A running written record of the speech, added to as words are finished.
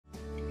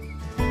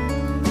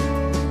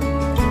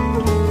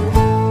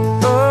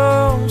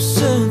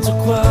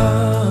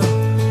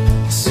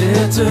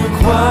Cette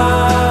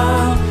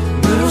croix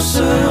me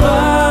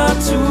sera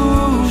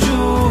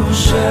toujours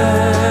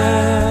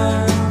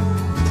chère.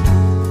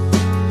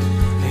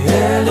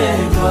 Elle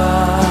est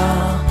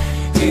gloire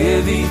et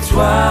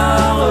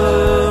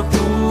victoire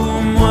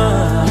pour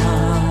moi.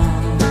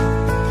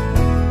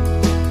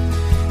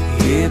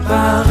 Et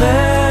par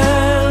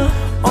elle,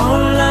 en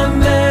la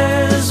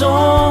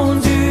maison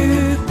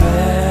du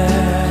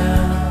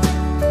Père,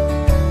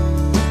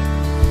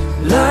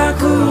 la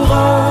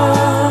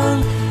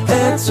couronne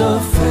est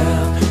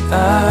offerte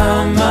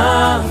à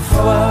ma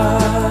foi.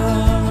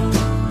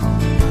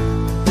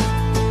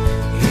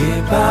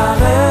 Et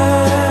par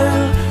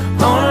elle,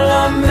 en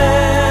la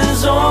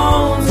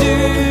maison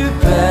du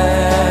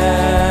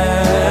Père,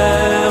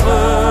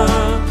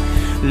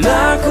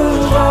 la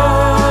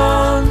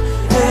couronne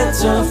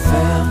est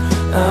offerte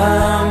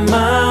à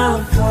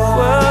ma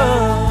foi.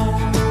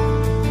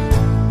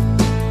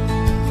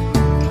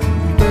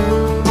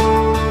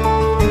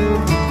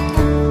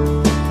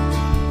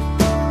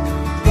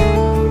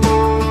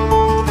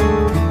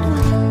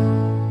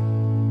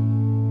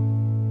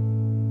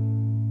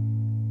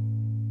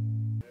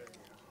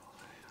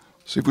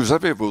 Si vous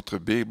avez votre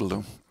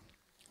Bible,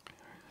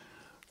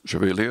 je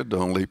vais lire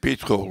dans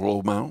l'Épître aux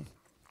Romains,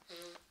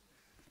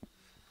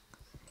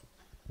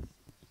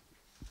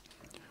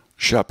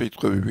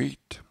 chapitre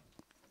 8.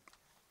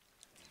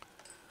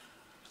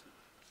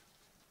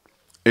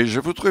 Et je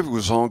voudrais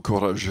vous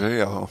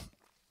encourager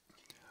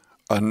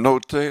à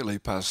noter les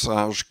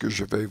passages que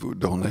je vais vous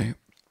donner.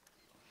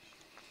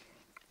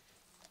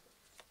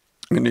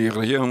 Il n'y a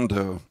rien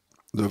de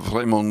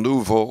vraiment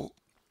nouveau.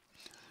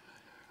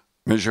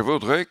 Mais je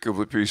voudrais que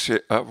vous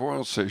puissiez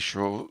avoir ces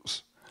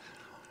choses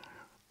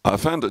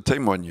afin de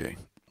témoigner,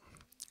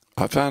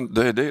 afin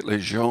d'aider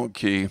les gens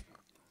qui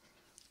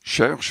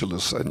cherchent le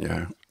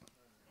Seigneur,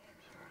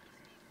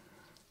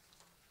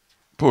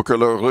 pour que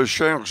leur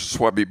recherche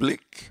soit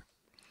biblique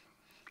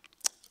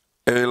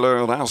et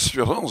leur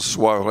assurance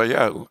soit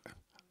réelle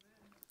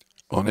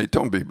en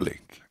étant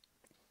biblique.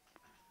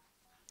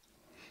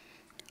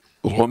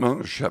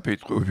 Romains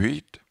chapitre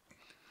 8.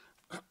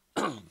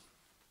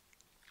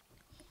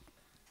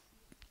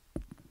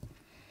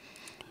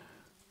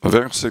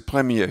 Verset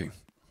 1er.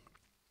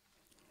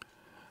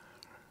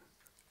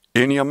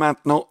 Il n'y a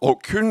maintenant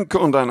aucune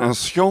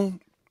condamnation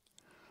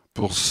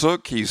pour ceux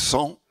qui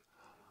sont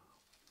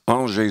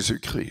en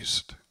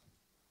Jésus-Christ.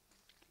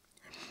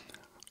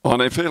 En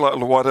effet, la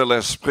loi de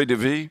l'esprit de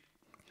vie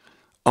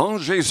en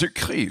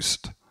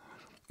Jésus-Christ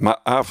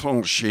m'a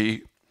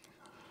affranchi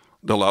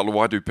de la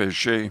loi du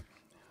péché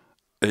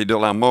et de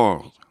la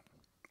mort.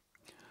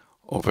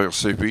 Au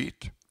verset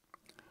 8.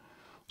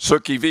 Ceux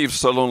qui vivent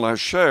selon la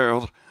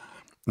chair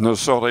ne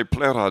saurait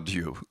plaire à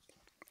Dieu.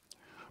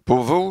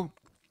 Pour vous,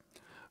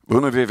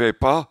 vous ne vivez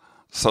pas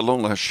selon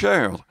la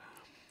chair,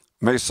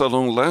 mais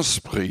selon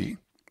l'Esprit,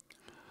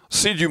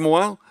 si du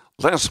moins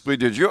l'Esprit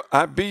de Dieu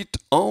habite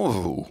en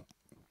vous.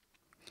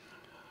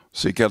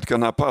 Si quelqu'un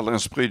n'a pas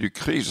l'Esprit du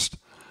Christ,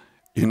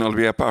 il ne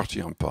lui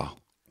appartient pas.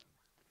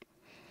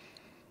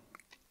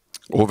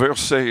 Au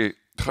verset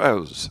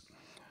 13,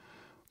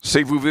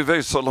 si vous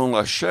vivez selon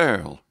la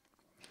chair,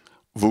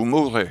 vous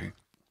mourrez.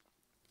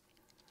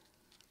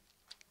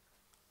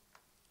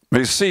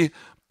 Mais si,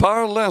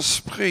 par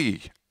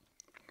l'Esprit,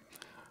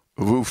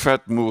 vous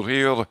faites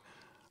mourir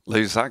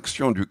les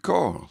actions du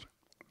corps,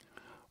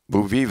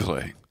 vous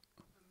vivrez.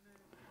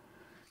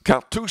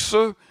 Car tous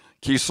ceux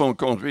qui sont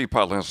conduits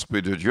par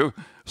l'Esprit de Dieu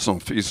sont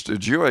fils de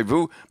Dieu, et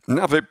vous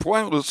n'avez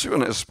point reçu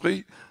un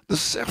esprit de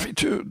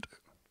servitude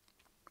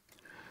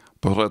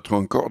pour être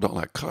encore dans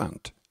la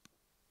crainte.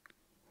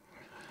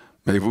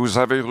 Mais vous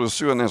avez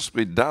reçu un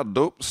esprit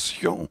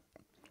d'adoption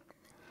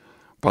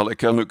par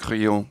lequel nous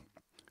crions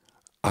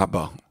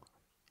Abba,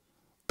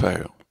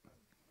 Père.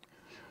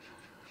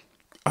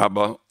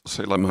 Abba,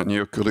 c'est la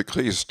manière que le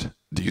Christ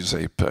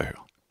disait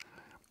Père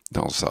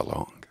dans sa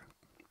langue.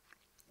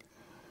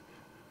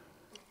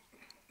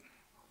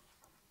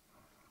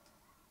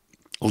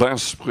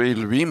 L'Esprit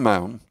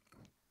lui-même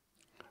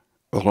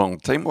rend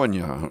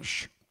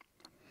témoignage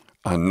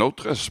à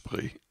notre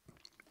esprit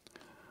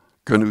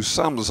que nous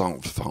sommes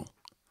enfants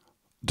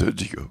de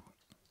Dieu.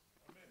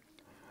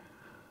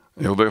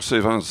 Et au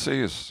verset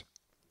 26,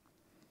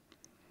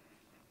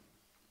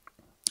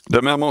 de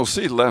même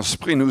aussi,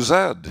 l'Esprit nous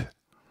aide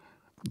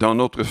dans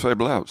notre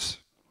faiblesse,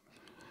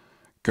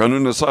 car nous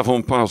ne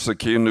savons pas ce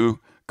qu'il nous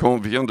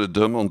convient de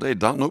demander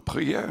dans nos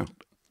prières.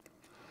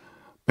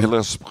 Mais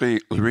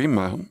l'Esprit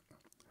lui-même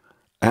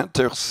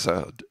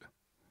intercède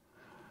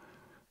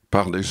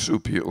par des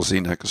soupirs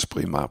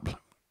inexprimables.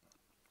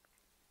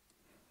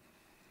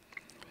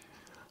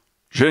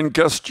 J'ai une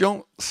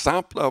question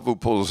simple à vous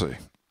poser.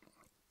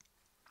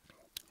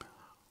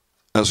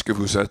 Est-ce que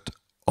vous êtes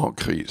en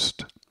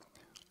Christ,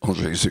 en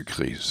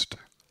Jésus-Christ,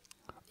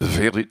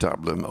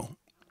 véritablement?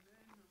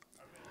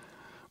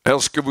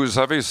 Est-ce que vous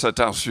avez cette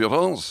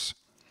assurance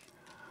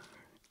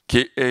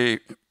qui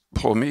est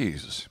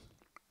promise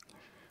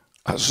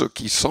à ceux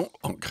qui sont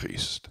en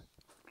Christ?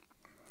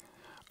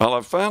 À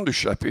la fin du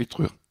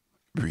chapitre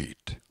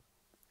 8,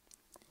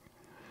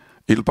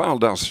 il parle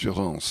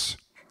d'assurance.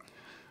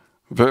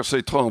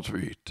 Verset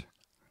 38.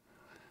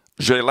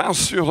 J'ai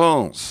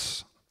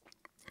l'assurance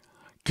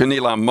que ni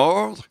la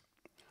mort,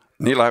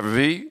 ni la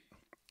vie,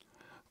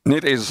 ni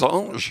les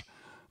anges,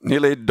 ni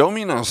les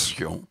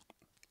dominations,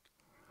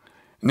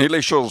 ni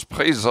les choses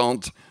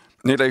présentes,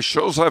 ni les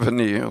choses à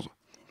venir,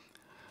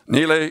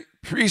 ni les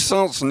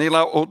puissances, ni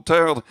la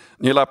hauteur,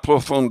 ni la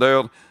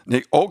profondeur,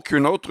 ni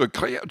aucune autre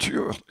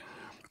créature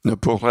ne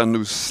pourra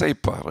nous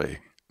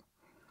séparer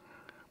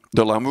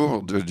de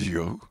l'amour de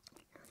Dieu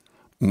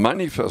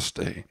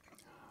manifesté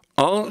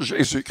en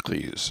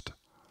Jésus-Christ,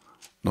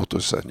 notre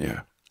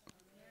Seigneur.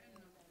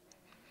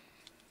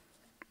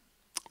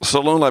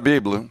 Selon la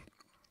Bible,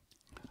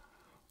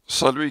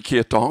 celui qui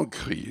est en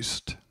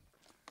Christ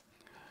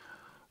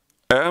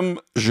aime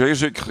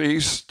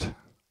Jésus-Christ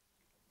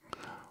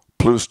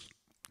plus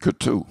que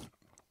tout.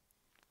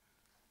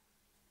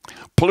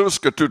 Plus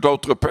que toute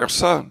autre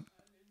personne.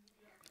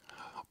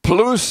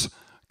 Plus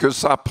que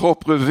sa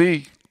propre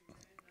vie.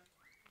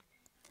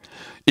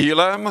 Il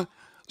aime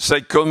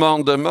ses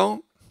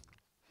commandements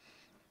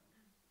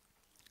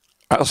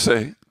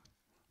assez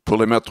pour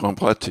les mettre en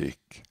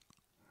pratique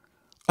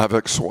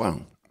avec soin.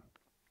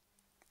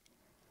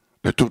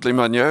 De toutes les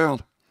manières,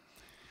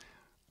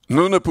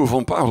 nous ne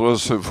pouvons pas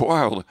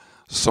recevoir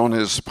son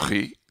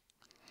esprit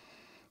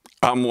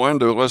à moins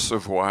de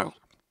recevoir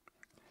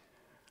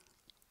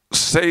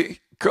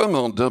ses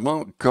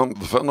commandements comme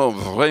venant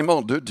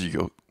vraiment de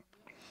Dieu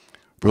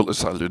pour le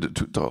salut de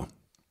tout homme.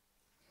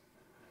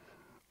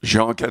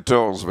 Jean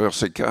 14,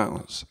 verset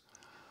 15.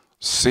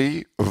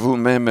 Si vous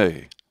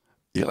m'aimez,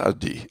 il a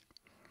dit,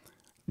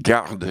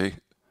 gardez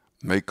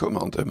mes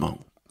commandements.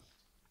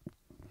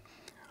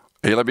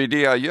 Et il avait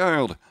dit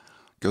ailleurs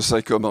que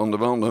ces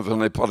commandements ne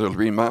venaient pas de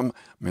lui-même,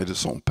 mais de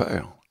son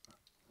Père.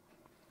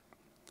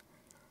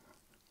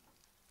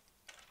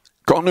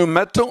 Quand nous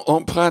mettons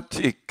en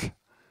pratique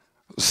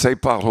ces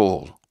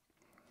paroles,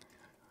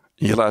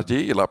 il a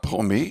dit, il a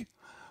promis,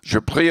 je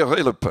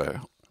prierai le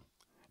Père.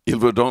 Il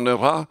vous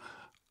donnera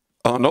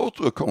un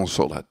autre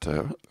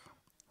consolateur,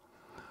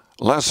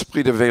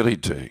 l'Esprit de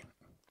vérité,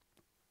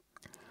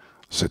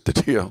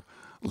 c'est-à-dire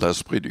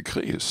l'Esprit du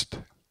Christ.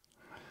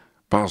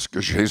 Parce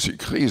que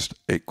Jésus-Christ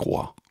est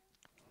quoi?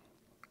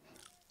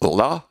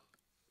 La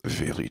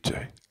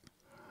vérité.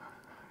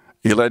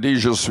 Il a dit,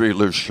 je suis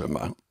le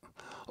chemin,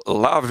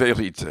 la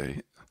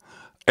vérité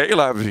et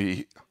la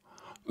vie.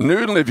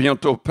 Nul ne vient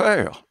au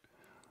Père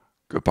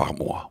que par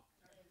moi.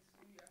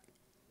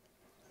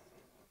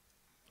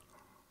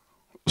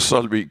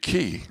 Celui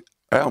qui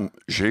aime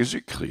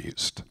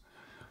Jésus-Christ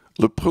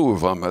le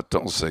prouve en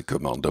mettant ses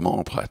commandements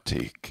en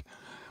pratique.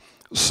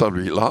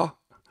 Celui-là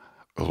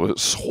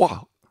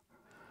reçoit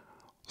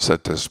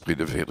cet esprit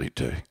de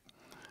vérité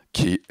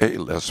qui est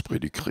l'esprit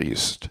du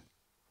Christ.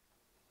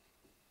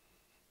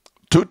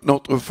 Toute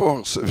notre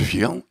force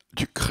vient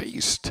du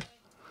Christ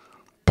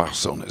par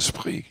son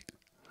esprit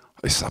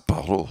et sa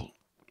parole.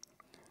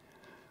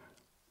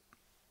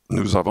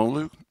 Nous avons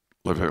lu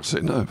le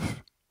verset 9.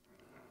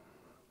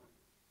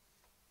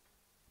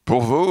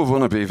 Pour vous, vous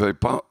ne vivez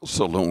pas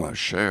selon la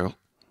chair,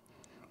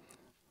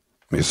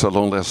 mais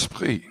selon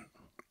l'esprit.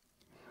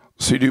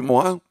 Si du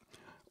moins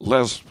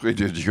l'esprit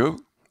de Dieu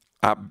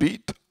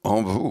habite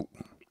en vous.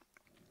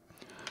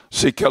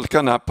 Si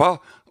quelqu'un n'a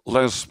pas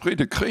l'esprit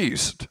de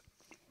Christ,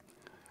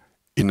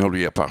 il ne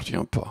lui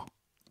appartient pas.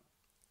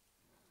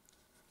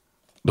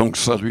 Donc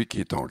celui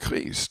qui est en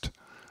Christ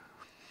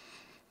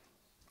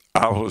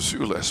a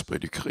reçu l'esprit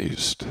du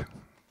Christ.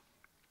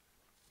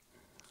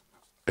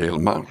 Et il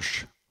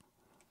marche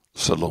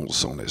selon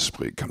son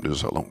esprit, comme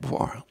nous allons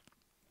voir.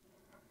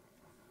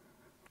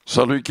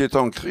 Celui qui est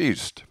en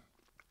Christ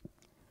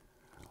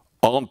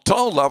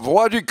entend la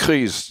voix du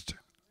Christ.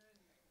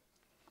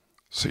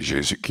 C'est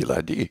Jésus qui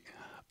l'a dit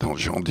dans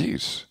Jean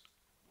 10.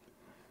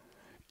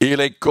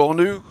 Il est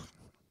connu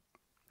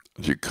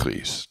du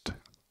Christ.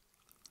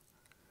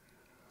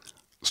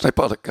 Ce n'est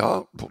pas le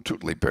cas pour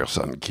toutes les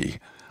personnes qui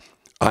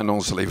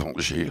annoncent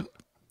l'Évangile.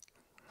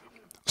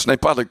 Ce n'est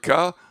pas le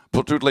cas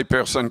pour toutes les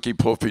personnes qui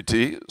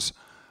prophétisent.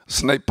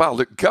 Ce n'est pas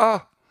le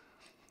cas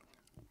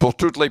pour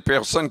toutes les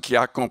personnes qui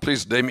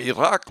accomplissent des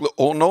miracles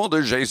au nom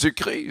de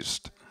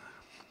Jésus-Christ.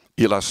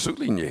 Il a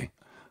souligné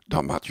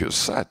dans Matthieu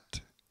 7,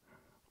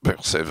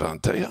 verset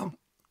 21.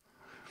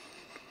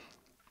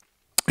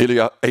 Il y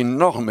a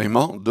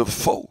énormément de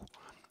faux.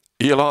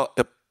 Il a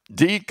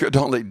dit que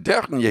dans les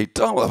derniers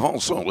temps, avant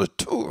son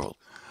retour,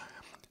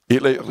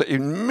 il y a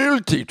une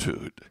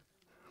multitude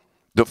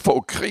de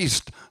faux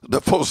Christ, de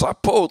faux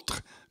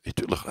apôtres et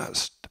tout le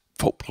reste,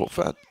 faux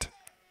prophètes.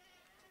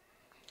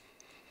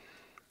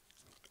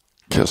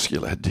 Qu'est-ce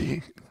qu'il a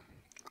dit?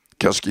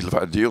 Qu'est-ce qu'il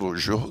va dire au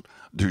jour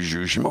du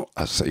jugement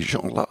à ces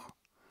gens-là?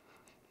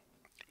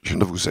 Je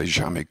ne vous ai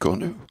jamais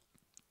connus.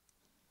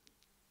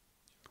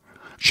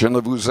 Je ne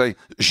vous ai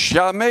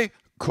jamais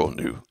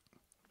connus.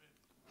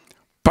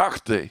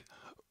 Partez,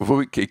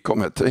 vous qui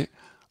commettez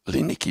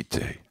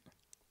l'iniquité.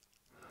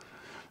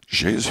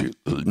 Jésus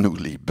nous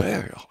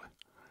libère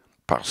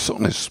par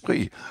son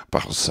esprit,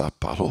 par sa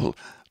parole,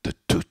 de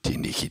toute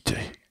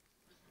iniquité.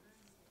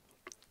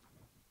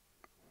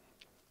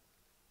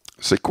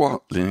 C'est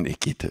quoi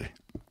l'iniquité?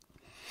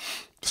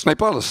 Ce n'est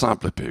pas le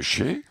simple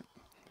péché,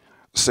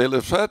 c'est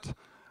le fait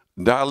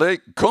d'aller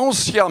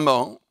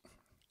consciemment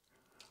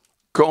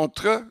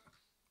contre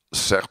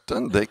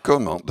certains des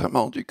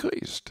commandements du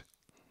Christ.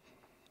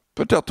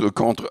 Peut-être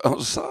contre un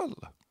seul.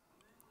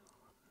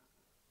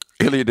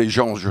 Il y a des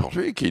gens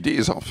aujourd'hui qui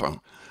disent,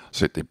 enfin,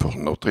 c'était pour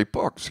notre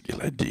époque ce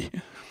qu'il a dit.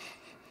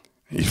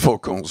 Il faut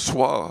qu'on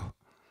soit...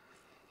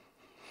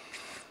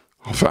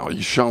 Enfin,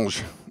 il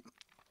change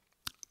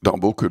dans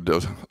beaucoup de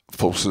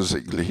fausses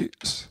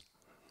églises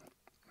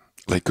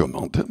les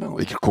commandements.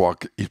 Ils croient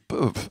qu'ils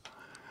peuvent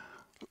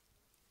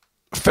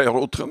faire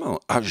autrement,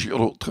 agir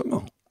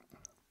autrement.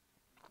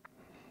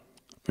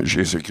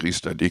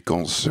 Jésus-Christ a dit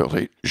qu'on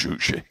serait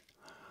jugé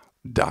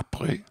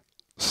d'après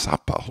sa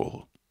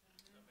parole.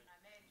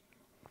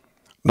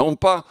 Non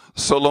pas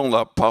selon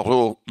la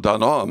parole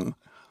d'un homme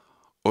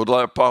ou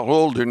la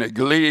parole d'une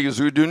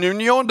église ou d'une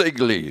union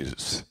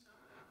d'églises,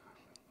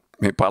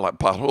 mais par la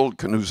parole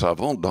que nous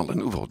avons dans le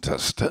Nouveau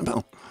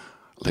Testament,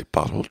 les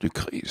paroles du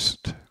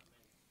Christ.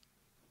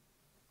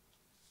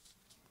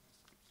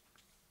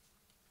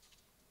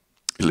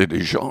 Il y a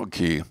des gens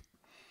qui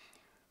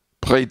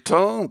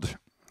prétendent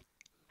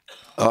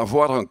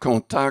avoir un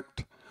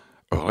contact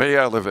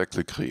réel avec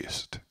le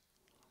Christ,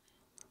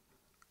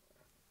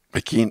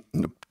 mais qui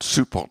ne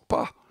supportent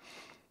pas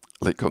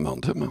les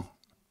commandements.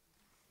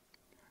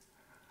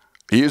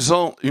 Ils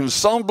ont une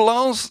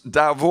semblance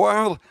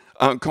d'avoir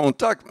un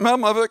contact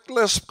même avec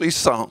l'Esprit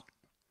Saint.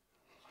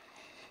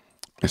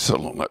 Et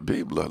selon la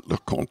Bible, le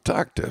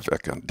contact est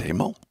avec un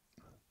démon,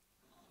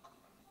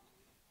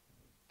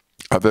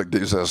 avec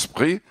des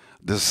esprits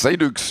de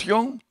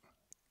séduction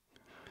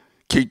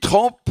qui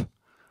trompent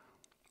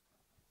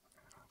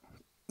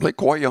les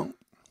croyants.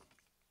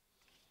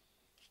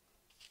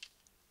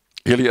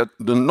 Il y a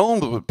de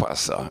nombreux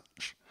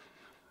passages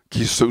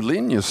qui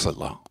soulignent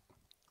cela.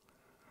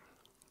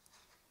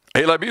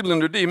 Et la Bible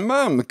nous dit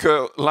même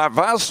que la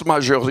vaste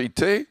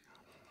majorité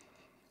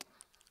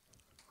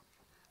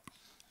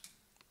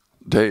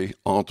des,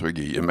 entre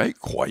guillemets,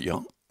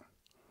 croyants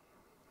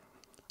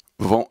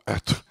vont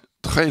être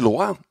très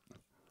loin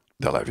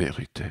de la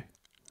vérité.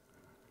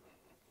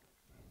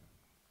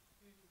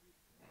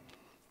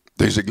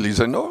 Des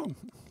églises énormes,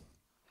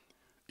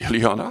 il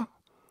y en a.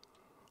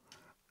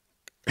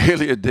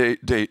 Il y a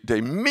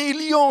des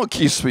millions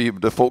qui suivent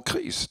de faux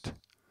Christ,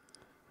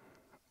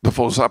 de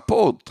faux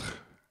apôtres,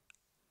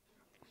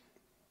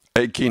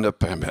 et qui ne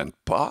permettent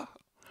pas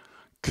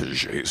que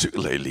Jésus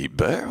les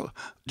libère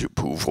du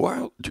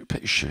pouvoir du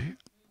péché,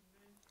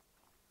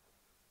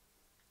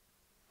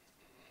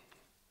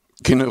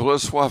 qui ne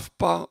reçoivent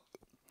pas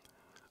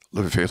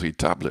le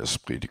véritable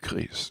esprit du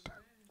Christ.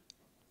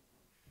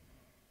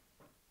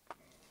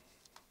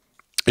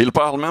 Il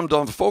parle même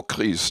d'un faux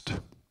Christ,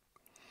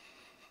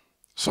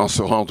 sans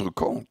se rendre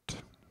compte.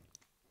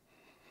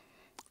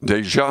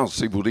 Déjà,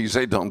 si vous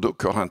lisez dans 2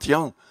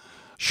 Corinthiens,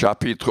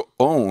 chapitre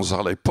 11,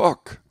 à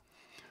l'époque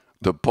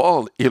de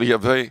Paul, il y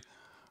avait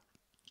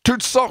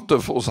toutes sortes de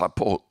faux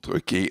apôtres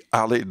qui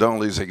allaient dans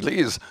les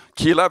églises,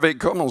 qu'il avait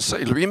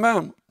commencé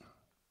lui-même,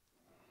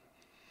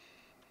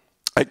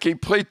 et qui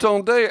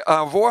prétendaient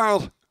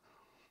avoir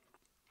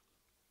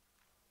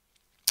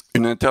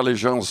une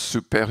intelligence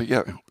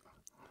supérieure,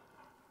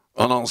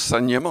 un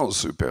enseignement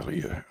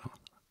supérieur,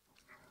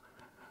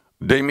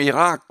 des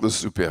miracles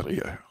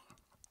supérieurs.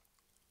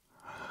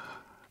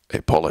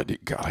 Et Paul a dit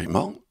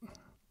carrément,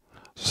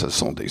 ce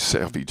sont des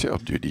serviteurs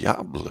du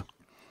diable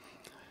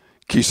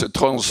qui se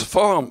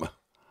transforment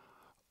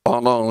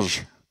en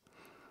anges,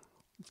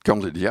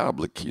 comme le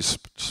diable qui se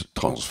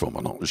transforme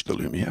en ange de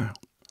lumière.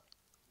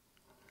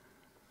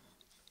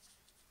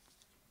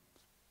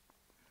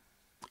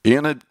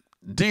 Il ne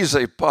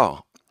disait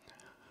pas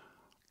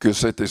que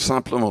c'était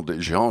simplement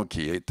des gens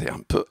qui étaient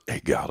un peu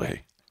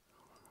égarés.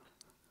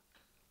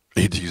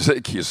 Il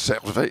disait qu'ils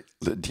servaient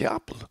le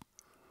diable,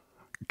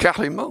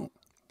 carrément,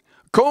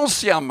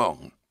 consciemment.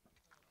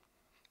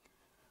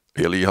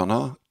 Il y en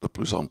a de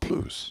plus en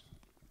plus.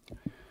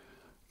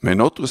 Mais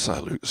notre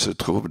salut se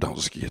trouve dans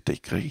ce qui est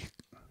écrit.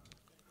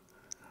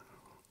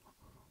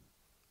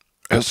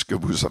 Est-ce que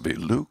vous avez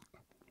lu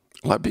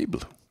la Bible?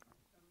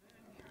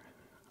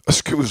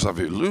 Est-ce que vous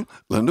avez lu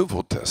le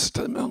Nouveau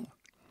Testament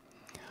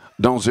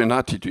dans une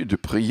attitude de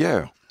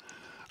prière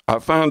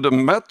afin de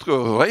mettre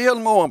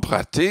réellement en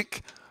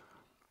pratique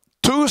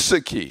tout ce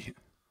qui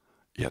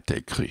est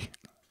écrit?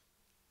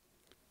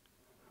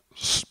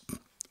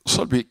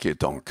 Celui qui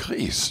est en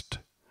Christ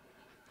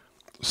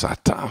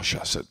s'attache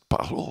à cette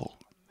parole,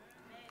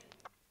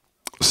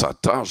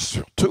 s'attache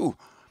surtout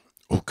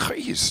au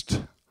Christ,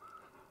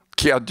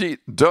 qui a dit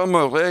 «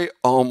 Demeurez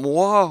en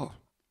moi,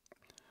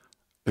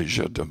 et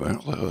je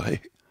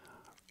demeurerai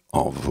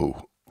en vous ».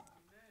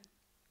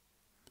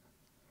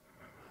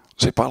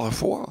 C'est par la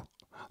foi,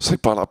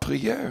 c'est par la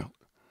prière,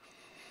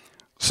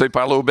 c'est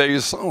par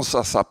l'obéissance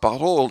à sa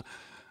parole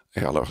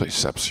et à la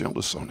réception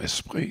de son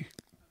esprit.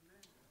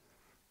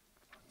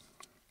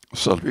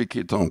 celui qui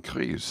est en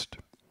Christ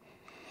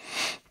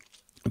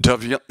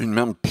devient une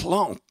même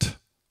plante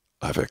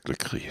avec le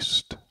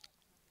Christ.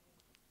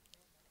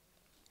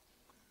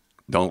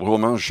 Dans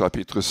Romains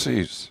chapitre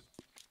 6,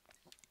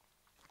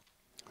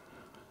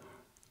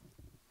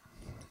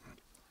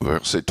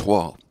 verset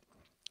 3,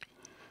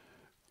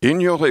 «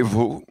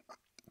 Ignorez-vous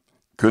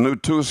que nous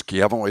tous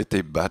qui avons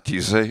été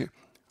baptisés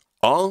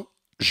en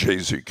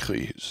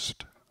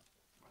Jésus-Christ,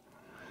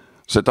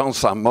 c'est en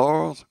sa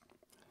mort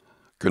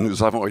que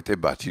nous avons été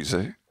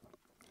baptisés.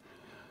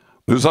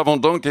 Nous avons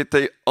donc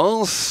été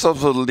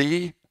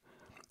ensevelis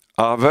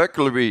avec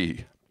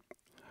lui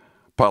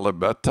par le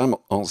baptême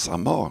en sa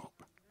mort,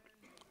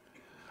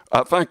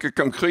 afin que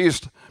comme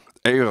Christ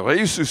est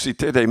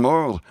ressuscité des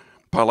morts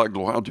par la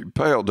gloire du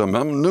Père, de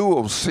même nous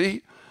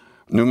aussi,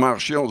 nous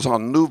marchions en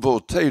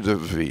nouveauté de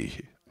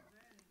vie.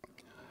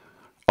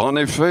 En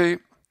effet,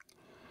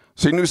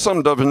 si nous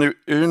sommes devenus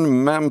une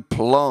même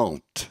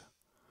plante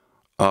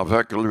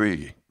avec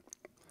lui,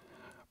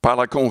 par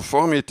la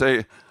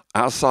conformité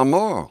à sa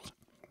mort,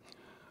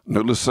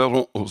 nous le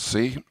serons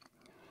aussi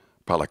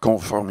par la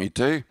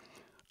conformité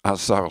à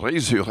sa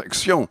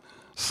résurrection,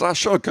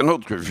 sachant que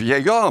notre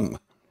vieil homme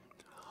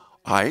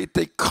a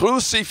été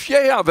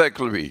crucifié avec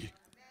lui,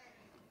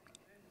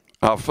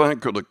 afin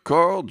que le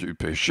corps du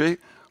péché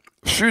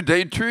fût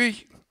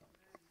détruit,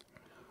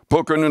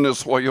 pour que nous ne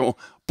soyons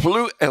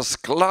plus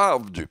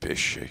esclaves du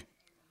péché.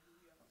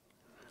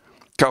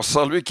 Car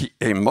celui qui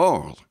est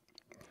mort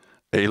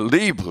est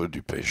libre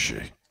du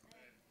péché.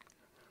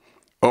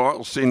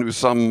 Or, si nous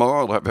sommes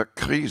morts avec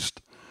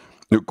Christ,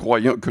 nous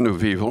croyons que nous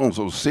vivrons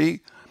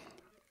aussi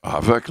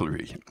avec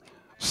lui.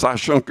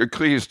 Sachant que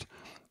Christ,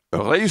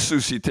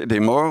 ressuscité des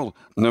morts,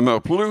 ne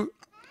meurt plus,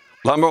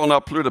 la mort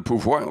n'a plus de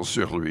pouvoir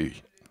sur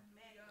lui.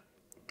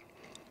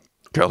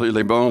 Car il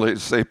est mort et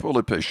c'est pour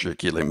le péché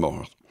qu'il est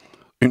mort,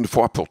 une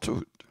fois pour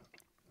toutes.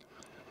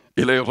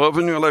 Il est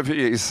revenu à la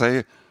vie et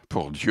c'est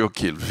pour Dieu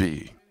qu'il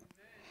vit.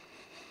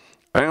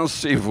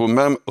 Ainsi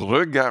vous-même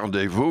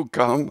regardez-vous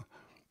comme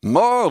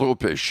morts au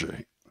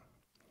péché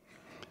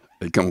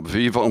et comme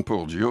vivants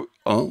pour Dieu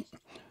en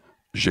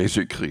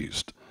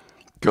Jésus-Christ.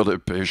 Que le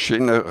péché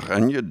ne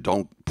règne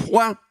donc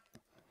point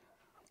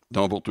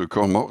dans votre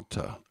corps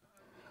mortel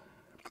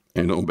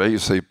et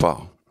n'obéissez pas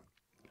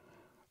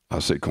à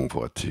ses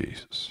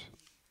convoitises.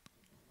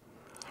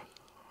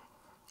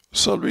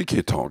 Celui qui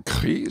est en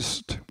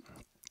Christ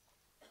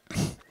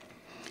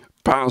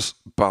passe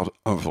par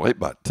un vrai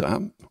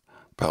baptême,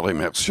 par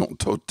l'immersion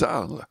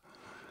totale,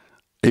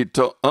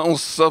 est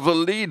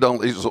enseveli dans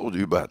les eaux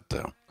du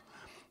baptême,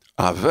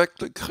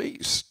 avec le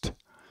Christ.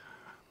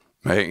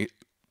 Mais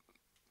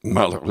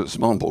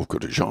malheureusement, beaucoup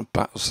de gens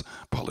passent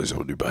par les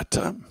eaux du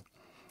baptême,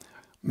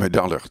 mais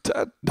dans leur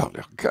tête, dans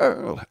leur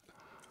cœur,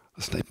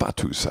 ce n'est pas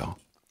tout ça.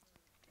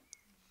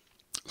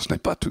 Ce n'est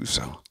pas tout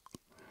ça.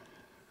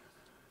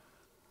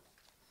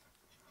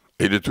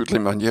 Et de toutes les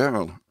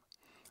manières,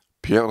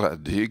 Pierre a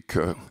dit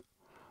que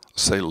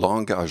c'est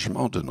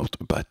l'engagement de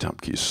notre baptême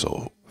qui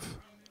sauve.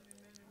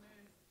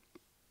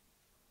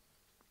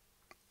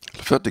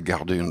 Le fait de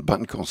garder une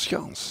bonne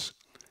conscience.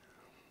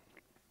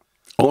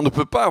 On ne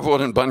peut pas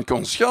avoir une bonne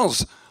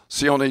conscience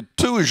si on est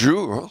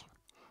toujours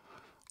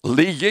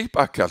lié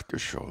par quelque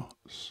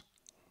chose.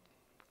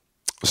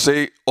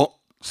 Si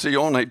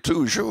on est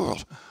toujours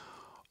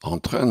en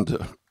train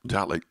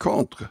d'aller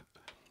contre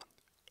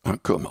un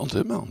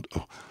commandement.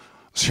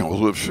 Si on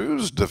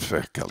refuse de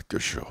faire quelque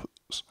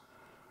chose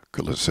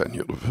que le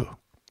Seigneur veut.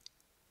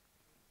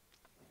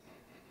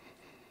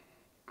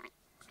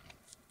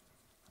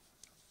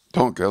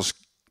 Donc,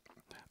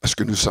 est-ce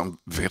que nous sommes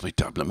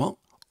véritablement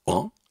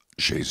en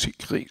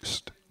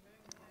Jésus-Christ?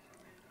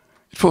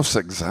 Il faut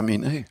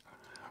s'examiner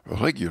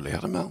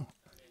régulièrement.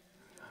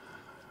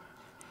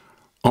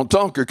 En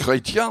tant que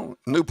chrétiens,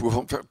 nous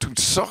pouvons faire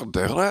toutes sortes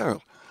d'erreurs.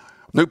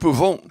 Nous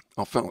pouvons,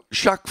 enfin,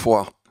 chaque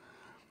fois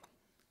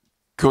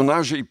qu'on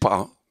n'agit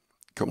pas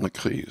comme le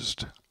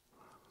Christ,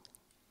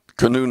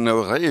 que nous ne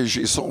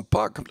réagissons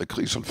pas comme le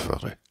Christ le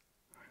ferait,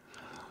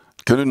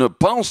 que nous ne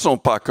pensons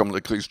pas comme le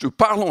Christ, nous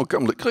parlons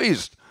comme le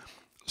Christ,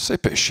 c'est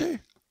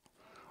péché.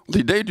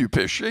 L'idée du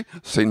péché,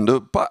 c'est ne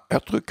pas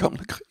être comme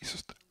le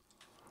Christ.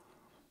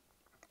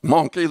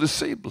 Manquer le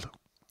cible.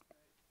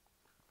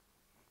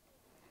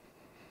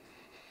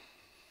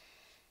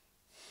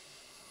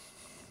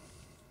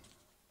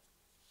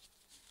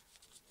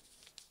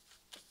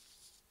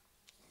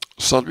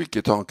 Celui qui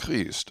est en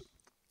Christ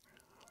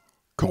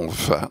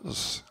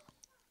confesse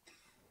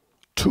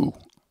tout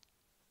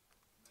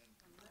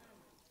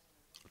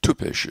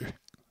péché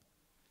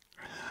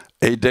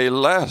et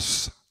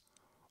délaisse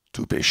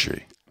tout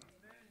péché.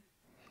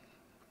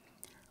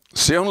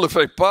 Si on ne le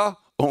fait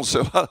pas, on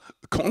sera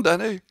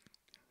condamné.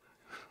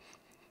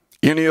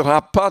 Il n'y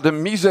aura pas de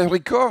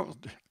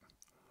miséricorde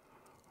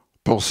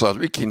pour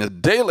celui qui ne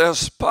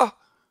délaisse pas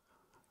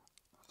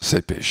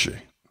ses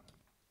péchés.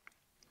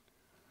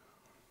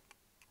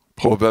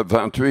 Proverbe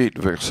 28,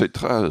 verset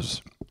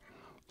 13.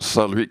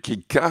 Celui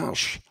qui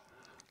cache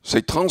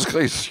ses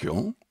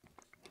transgressions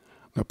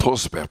ne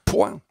prospère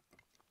point,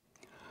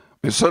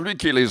 Mais celui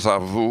qui les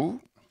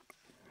avoue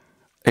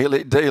et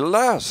les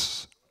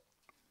délaisse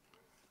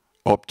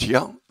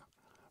obtient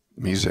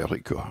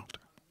miséricorde.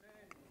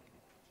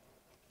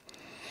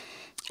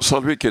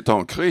 Celui qui est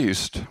en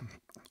Christ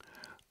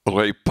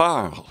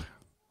répare,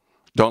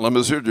 dans la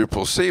mesure du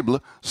possible,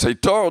 ses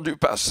torts du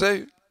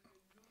passé.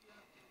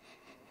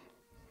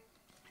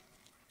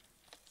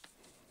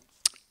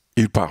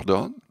 Il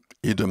pardonne,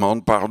 il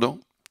demande pardon.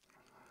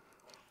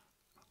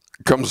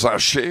 Comme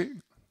Zachée,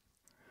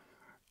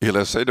 il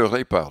essaie de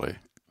réparer.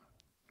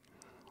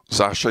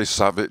 Zachée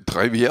savait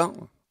très bien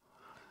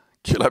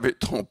qu'il avait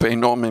trompé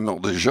énormément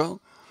de gens.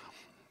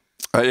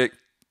 Et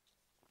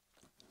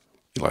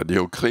il a dit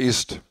au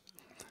Christ,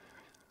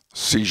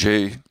 si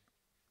j'ai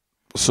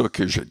ce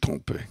que j'ai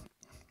trompé,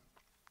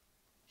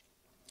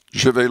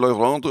 je vais leur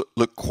rendre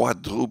le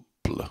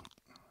quadruple.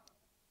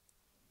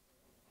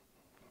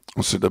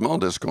 On se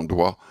demande, est-ce qu'on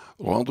doit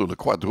rendre le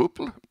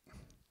quadruple?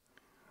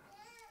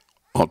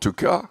 En tout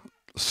cas,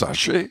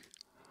 sachez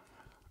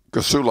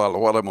que sous la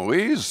loi de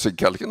Moïse, si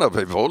quelqu'un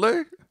avait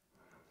volé,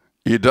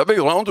 il devait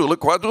rendre le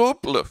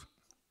quadruple.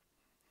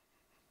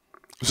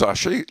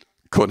 Zachée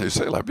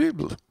connaissait la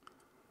Bible.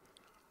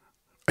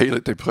 Et il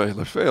était prêt à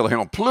le faire. Et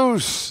en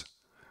plus,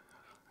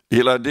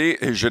 il a dit,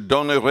 et je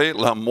donnerai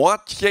la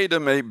moitié de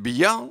mes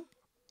biens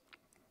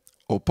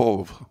aux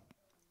pauvres.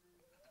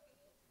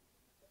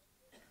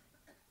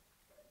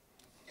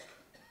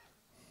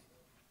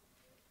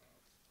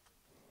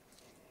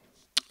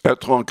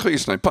 Être en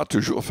Christ n'est pas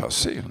toujours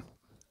facile.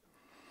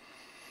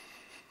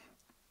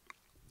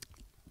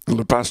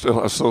 Le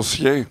pasteur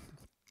associé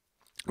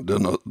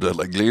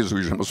de l'Église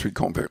où je me suis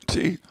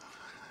converti,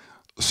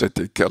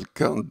 c'était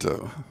quelqu'un de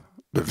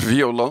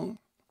violent,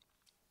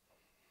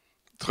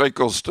 très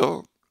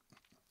costaud.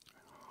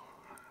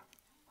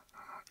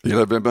 Il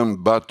avait même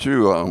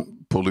battu un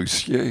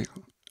policier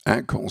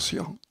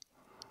inconscient.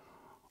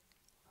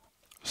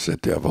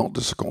 C'était avant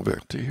de se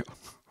convertir.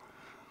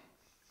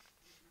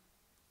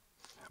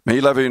 Mais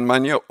il avait une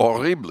manière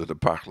horrible de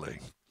parler.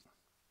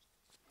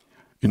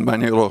 Une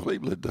manière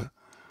horrible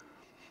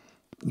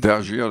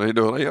d'agir et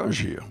de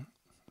réagir.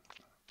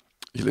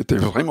 Il était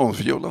vraiment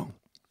violent.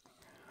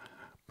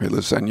 Mais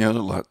le Seigneur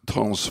l'a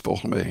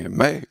transformé.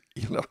 Mais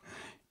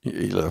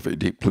il avait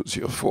dit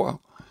plusieurs fois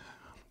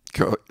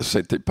que ce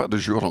n'était pas de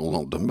jour au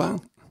lendemain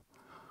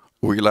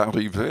où il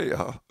arrivait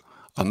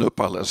à ne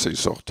pas laisser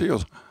sortir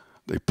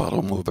des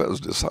paroles mauvaises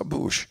de sa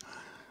bouche.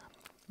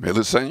 Mais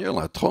le Seigneur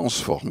l'a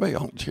transformé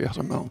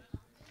entièrement.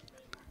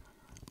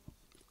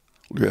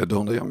 Il lui a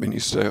donné un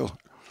ministère,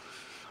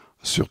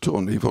 surtout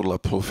au niveau de la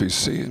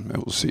prophétie, mais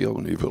aussi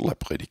au niveau de la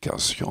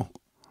prédication.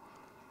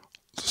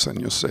 Le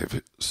Seigneur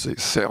s'est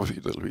servi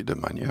de lui de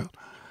manière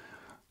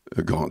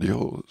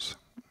grandiose.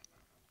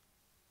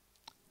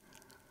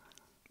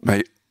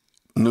 Mais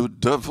nous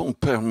devons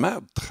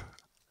permettre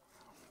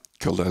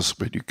que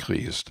l'Esprit du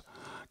Christ,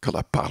 que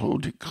la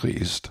parole du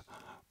Christ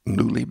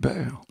nous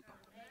libère.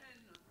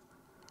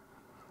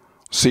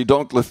 Si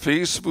donc le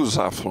Fils vous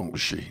a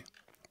franchi,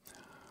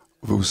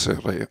 vous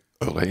serez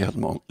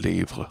réellement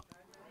libre.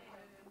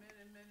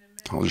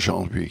 En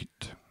Jean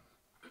 8.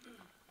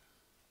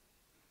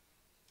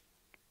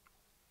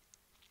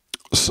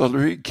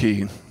 Celui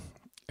qui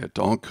est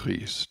en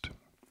Christ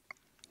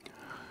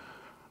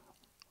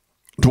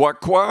doit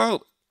croire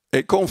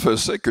et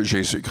confesser que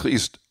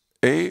Jésus-Christ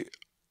est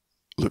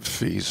le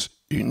Fils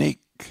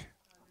unique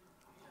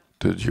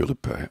de Dieu le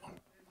Père.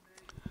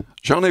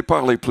 J'en ai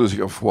parlé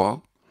plusieurs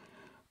fois.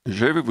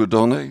 Je vais vous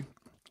donner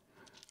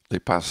les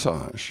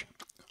passages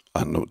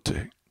à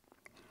noter.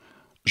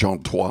 Jean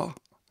 3,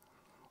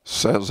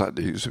 16 à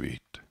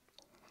 18.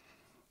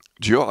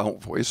 Dieu a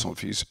envoyé son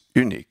Fils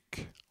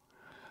unique.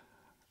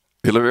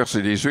 Et le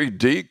verset 18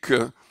 dit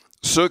que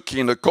ceux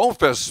qui ne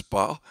confessent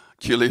pas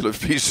qu'il est le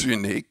Fils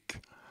unique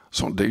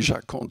sont déjà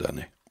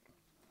condamnés.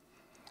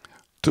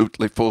 Toutes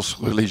les fausses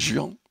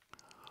religions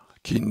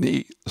qui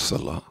nient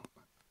cela.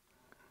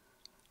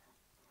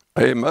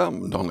 Et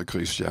même dans le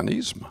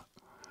christianisme,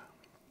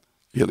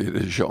 il y a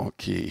des gens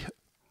qui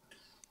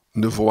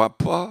ne voient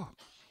pas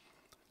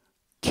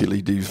qu'il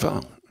est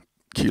divin,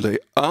 qu'il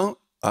est un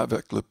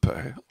avec le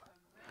Père,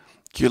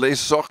 qu'il est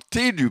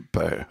sorti du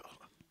Père.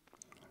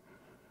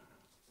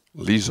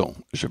 Lisons,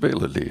 je vais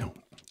le lire.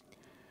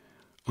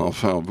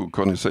 Enfin, vous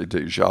connaissez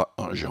déjà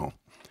en Jean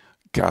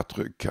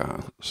 4,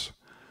 15.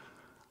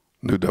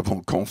 Nous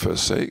devons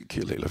confesser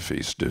qu'il est le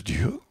Fils de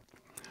Dieu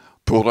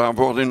pour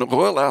avoir une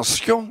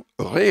relation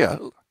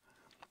réelle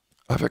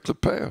avec le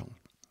Père.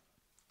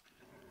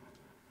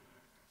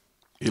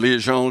 Il est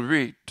Jean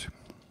 8.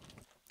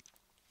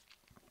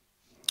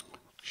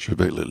 Je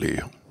vais le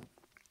lire.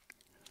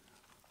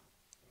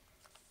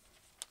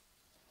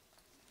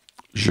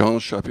 Jean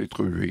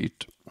chapitre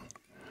 8,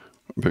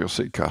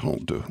 verset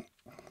 42.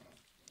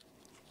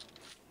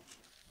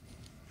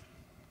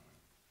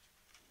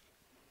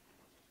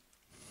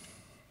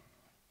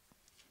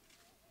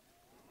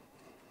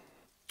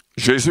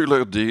 Jésus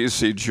leur dit,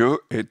 si Dieu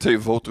était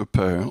votre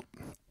Père,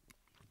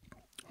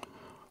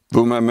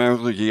 vous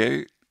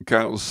m'aimeriez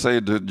car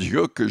c'est de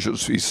Dieu que je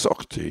suis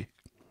sorti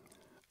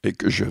et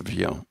que je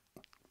viens.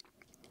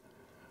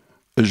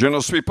 Et je ne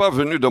suis pas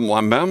venu de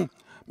moi-même,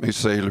 mais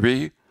c'est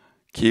lui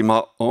qui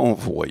m'a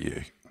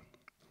envoyé.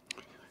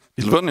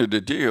 Il venait de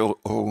dire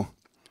aux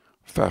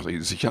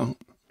pharisiens,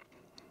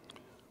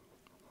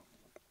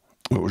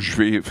 aux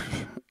juifs,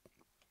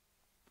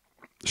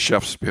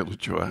 chefs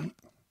spirituels,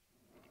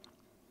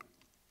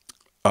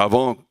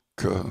 avant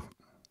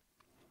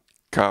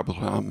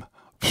qu'Abraham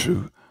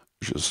fût,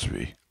 je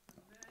suis.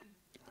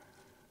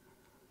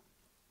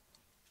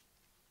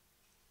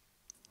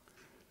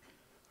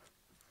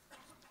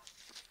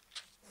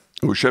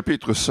 Au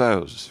chapitre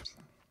 16,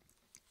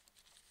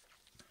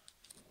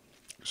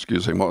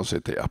 excusez-moi,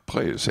 c'était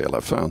après, c'est à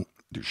la fin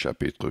du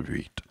chapitre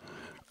 8.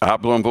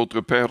 Abraham,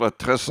 votre père, a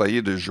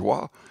tressailli de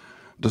joie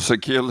de ce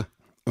qu'il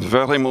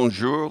verrait mon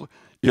jour.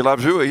 Il a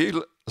vu et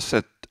il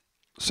s'est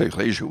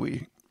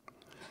réjoui.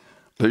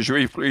 Les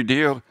Juifs lui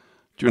dirent,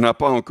 tu n'as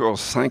pas encore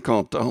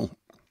 50 ans.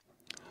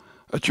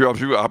 Tu as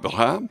vu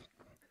Abraham?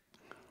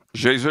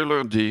 Jésus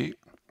leur dit,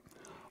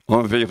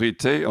 en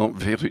vérité,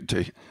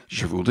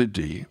 je vous le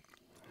dis,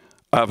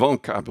 avant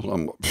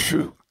qu'Abraham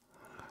fût,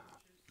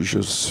 je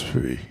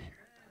suis.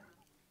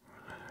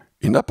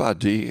 Il n'a pas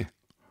dit,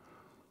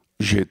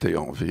 j'étais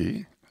en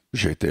vie,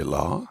 j'étais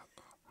là.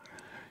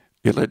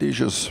 Il a dit,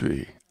 je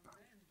suis.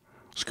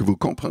 Est-ce que vous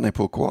comprenez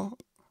pourquoi?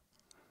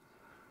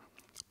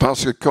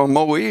 Parce que quand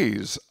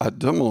Moïse a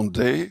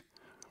demandé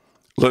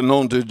le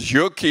nom de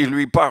Dieu qui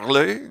lui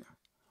parlait,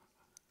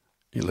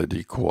 il a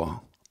dit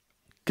quoi?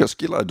 Qu'est-ce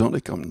qu'il a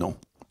donné comme nom?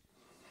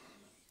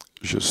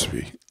 Je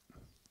suis.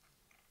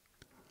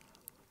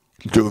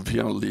 D'où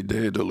vient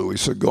l'idée de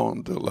Louis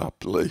II de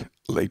l'appeler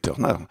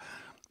l'Éternel?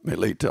 Mais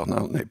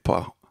l'Éternel n'est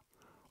pas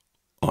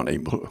en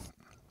hébreu.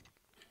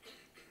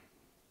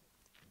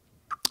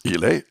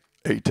 Il est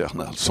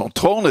éternel. Son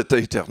trône est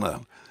éternel.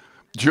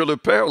 Dieu le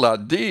Père l'a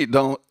dit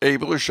dans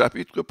Hébreux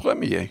chapitre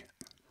 1er.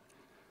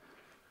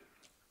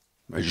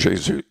 Mais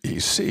Jésus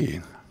ici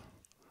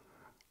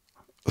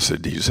se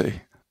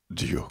disait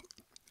Dieu.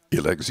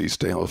 Il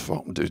existait en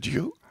forme de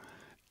Dieu.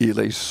 Il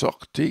est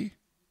sorti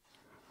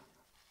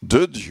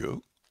de Dieu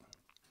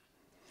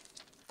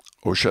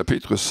au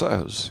chapitre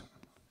 16.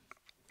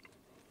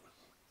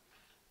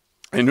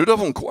 Et nous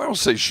devons croire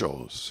ces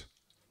choses.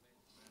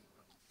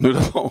 Nous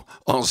devons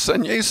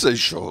enseigner ces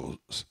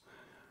choses.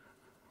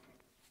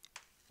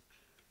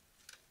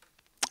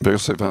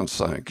 Verset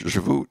 25. Je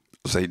vous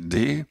ai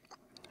dit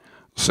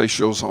ces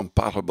choses en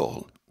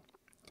parabole.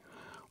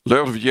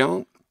 L'heure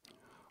vient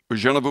où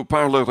je ne vous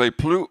parlerai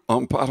plus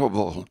en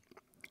parabole,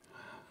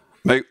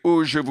 mais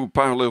où je vous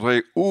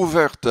parlerai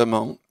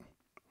ouvertement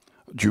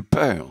du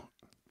Père.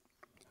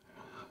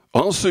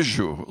 En ce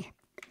jour,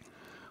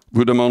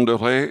 vous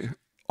demanderez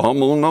en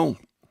mon nom.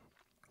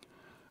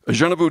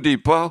 Je ne vous dis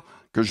pas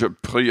que je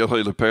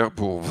prierai le Père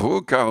pour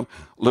vous, car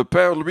le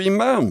Père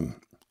lui-même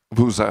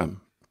vous aime,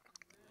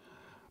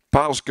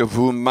 parce que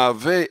vous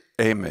m'avez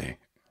aimé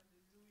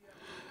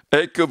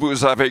et que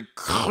vous avez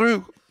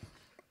cru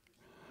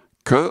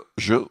que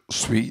je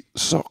suis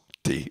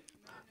sorti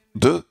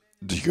de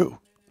Dieu.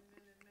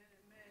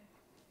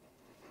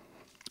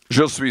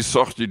 Je suis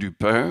sorti du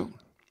Père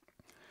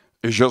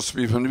et je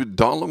suis venu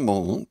dans le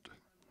monde.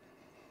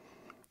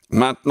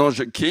 Maintenant,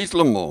 je quitte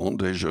le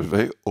monde et je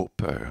vais au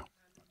Père.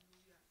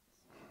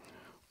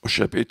 Au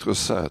chapitre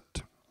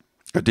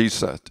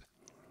 17.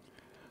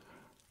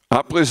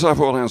 Après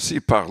avoir ainsi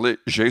parlé,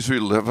 Jésus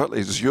leva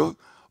les yeux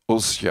au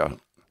ciel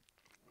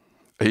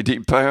et dit,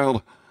 Père,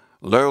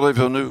 l'heure est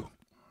venue.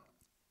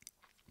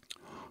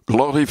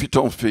 Glorifie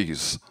ton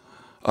Fils,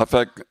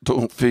 afin que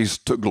ton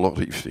Fils te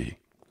glorifie.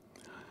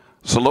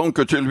 Selon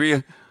que tu lui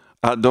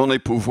as donné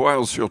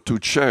pouvoir sur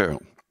toute chair,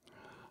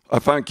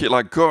 afin qu'il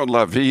accorde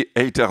la vie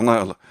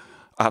éternelle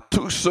à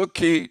tous ceux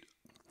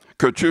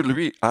que tu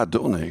lui as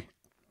donnés.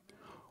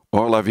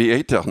 Or, la vie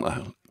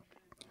éternelle,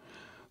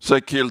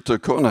 c'est qu'ils te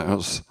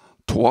connaissent,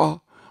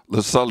 toi,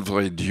 le seul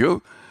vrai Dieu,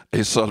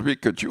 et celui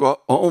que tu as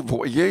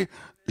envoyé,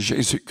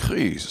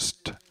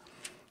 Jésus-Christ.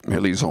 Mais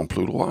lisons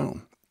plus loin.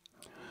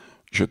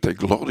 Je t'ai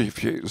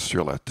glorifié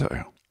sur la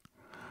terre.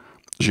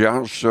 J'ai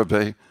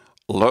achevé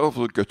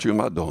l'œuvre que tu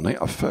m'as donnée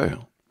à faire.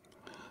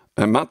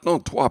 Et maintenant,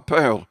 toi,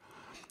 Père,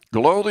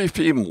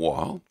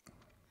 glorifie-moi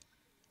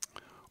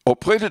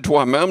auprès de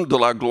toi-même de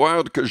la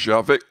gloire que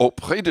j'avais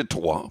auprès de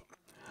toi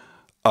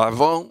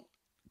avant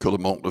que le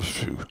monde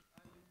fût.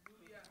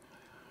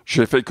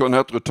 J'ai fait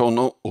connaître ton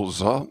nom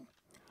aux hommes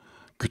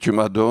que tu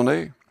m'as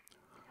donnés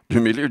du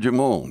milieu du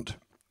monde.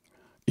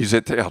 Ils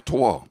étaient à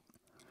toi.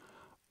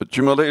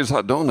 Tu me les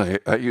as donnés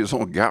et ils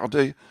ont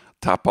gardé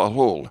ta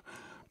parole.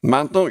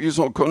 Maintenant,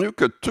 ils ont connu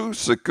que tout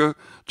ce que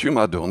tu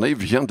m'as donné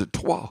vient de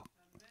toi.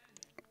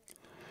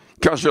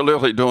 Car je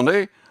leur ai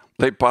donné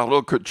les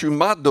paroles que tu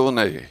m'as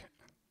données.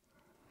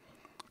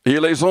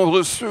 Ils les ont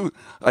reçues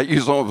et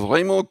ils ont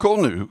vraiment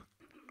connu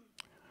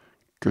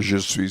que je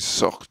suis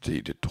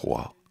sorti de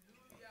toi.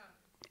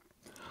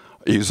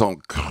 Ils ont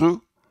cru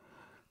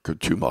que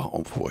tu m'as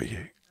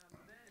envoyé.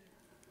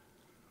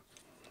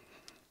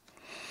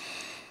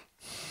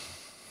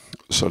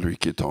 Celui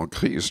qui est en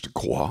Christ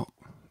croit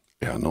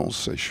et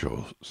annonce ces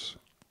choses.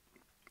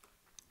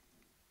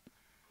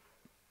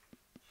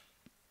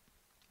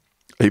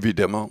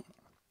 Évidemment,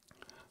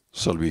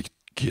 celui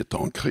qui est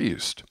en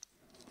Christ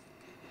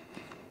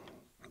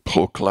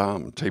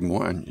proclame,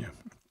 témoigne,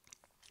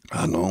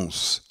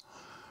 annonce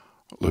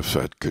le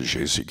fait que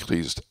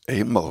Jésus-Christ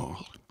est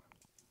mort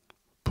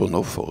pour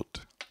nos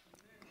fautes.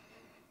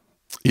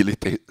 Il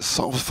était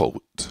sans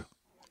faute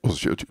aux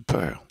yeux du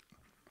Père.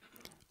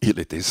 Il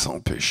était sans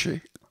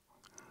péché.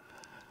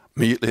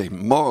 Mais il est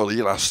mort,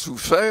 il a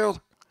souffert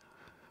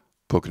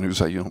pour que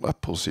nous ayons la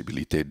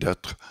possibilité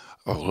d'être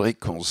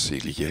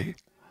réconciliés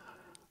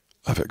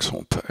avec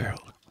son Père,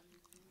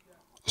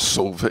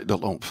 sauvés de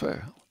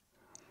l'enfer,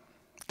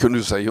 que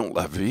nous ayons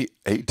la vie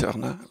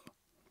éternelle.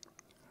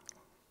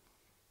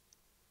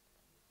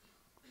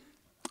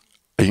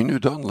 Et il nous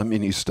donne le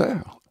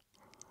ministère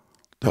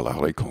de la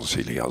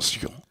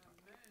réconciliation.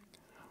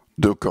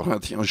 2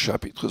 Corinthiens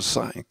chapitre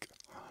 5,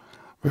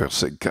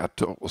 verset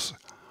 14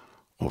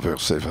 au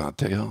verset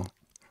 21.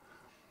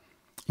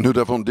 Nous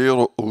devons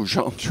dire aux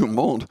gens du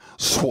monde,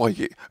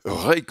 soyez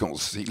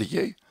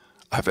réconciliés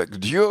avec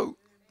Dieu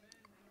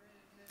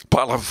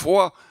par la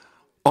foi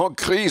en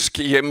Christ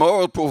qui est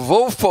mort pour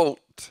vos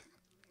fautes,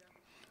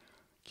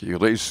 qui est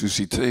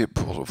ressuscité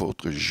pour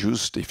votre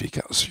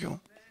justification.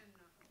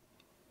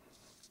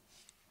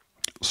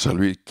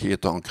 Celui qui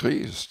est en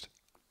Christ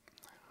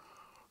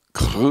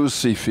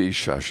crucifie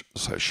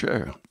sa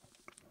chair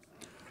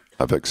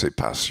avec ses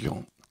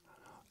passions,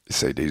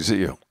 ses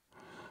désirs.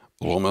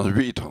 Romains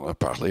 8, on a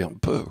parlé un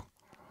peu,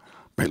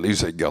 mais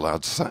lisez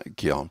Galates 5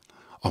 qui en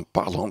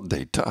parle en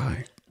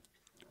détail.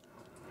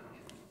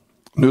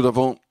 Nous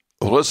devons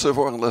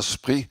recevoir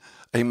l'Esprit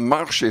et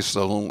marcher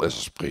selon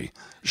l'Esprit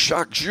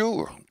chaque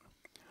jour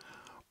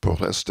pour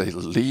rester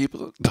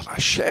libres de la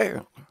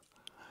chair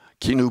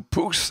qui nous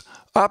pousse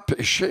à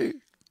pécher.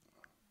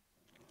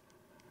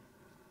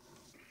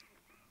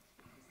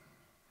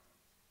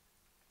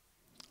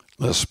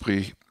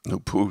 L'Esprit nous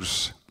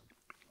pousse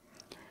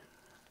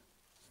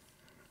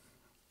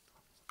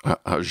à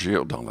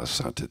agir dans la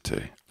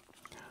sainteté,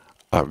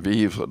 à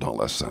vivre dans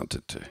la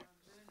sainteté.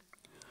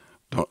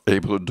 Dans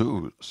Hébreux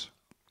 12,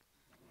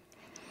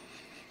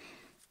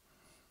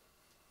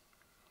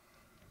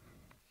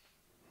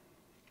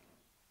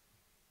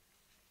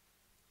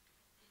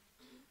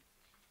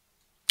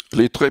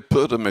 il y a très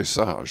peu de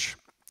messages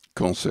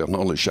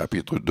concernant le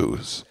chapitre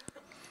 12.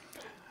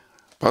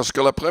 Parce que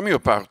la première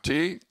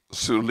partie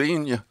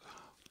souligne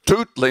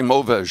toutes les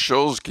mauvaises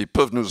choses qui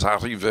peuvent nous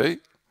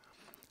arriver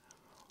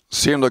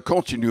si on ne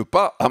continue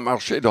pas à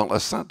marcher dans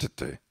la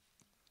sainteté.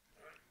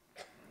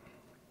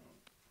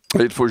 Et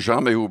il ne faut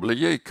jamais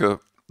oublier que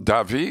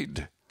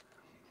David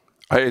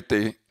a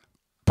été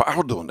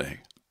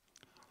pardonné,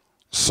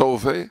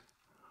 sauvé,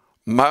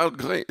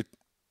 malgré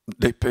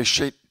des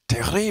péchés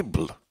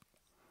terribles,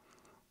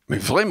 mais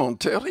vraiment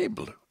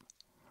terribles.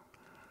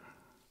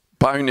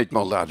 Pas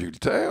uniquement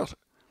l'adultère,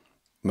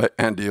 mais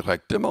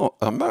indirectement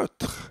un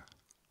meurtre,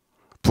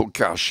 pour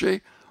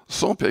cacher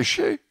son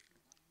péché.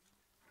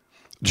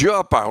 Dieu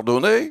a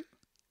pardonné,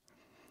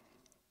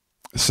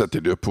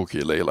 c'est-à-dire pour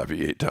qu'il ait la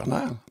vie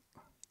éternelle.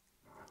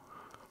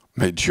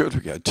 Mais Dieu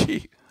lui a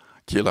dit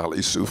qu'il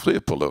allait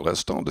souffrir pour le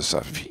restant de sa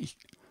vie.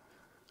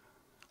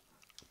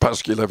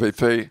 Parce qu'il avait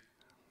fait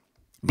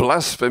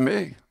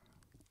blasphémer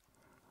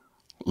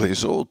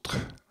les autres.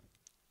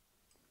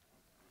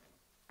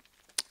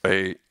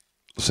 Et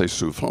ses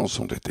souffrances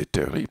ont été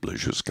terribles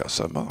jusqu'à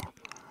sa mort.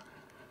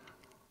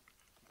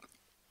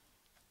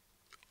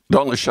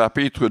 Dans le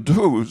chapitre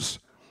 12,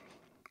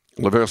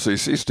 le verset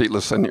 6 dit,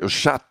 le Seigneur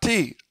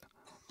châtie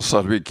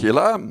celui qu'il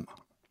aime.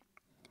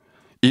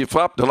 Il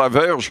frappe de la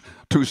verge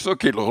tous ceux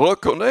qu'il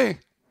reconnaît.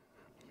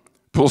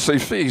 Pour ses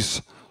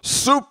fils,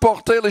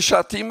 supporter le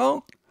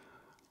châtiment,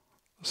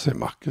 c'est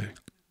marqué.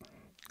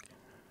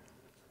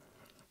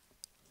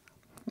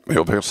 Mais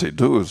au verset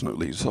 12, nous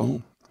lisons,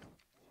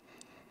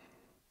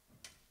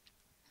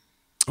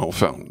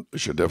 enfin,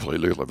 je devrais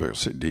lire le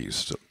verset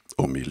 10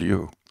 au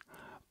milieu.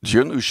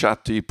 Dieu nous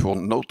châtie pour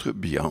notre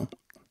bien,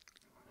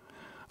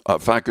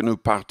 afin que nous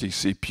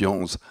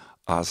participions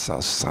à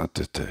sa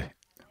sainteté.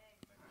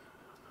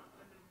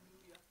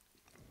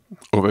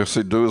 Au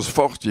verset 12,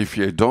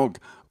 fortifiez donc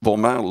vos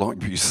mains langues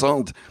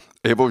puissantes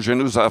et vos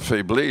genoux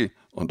affaiblis,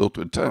 en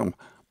d'autres termes,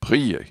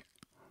 priez.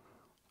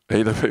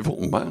 Élevez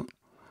vos mains,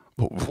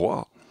 vos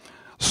voix.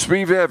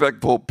 Suivez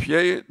avec vos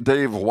pieds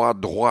des voies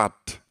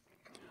droites,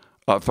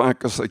 afin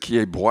que ce qui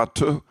est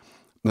boiteux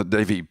ne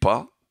dévie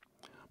pas,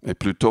 mais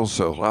plutôt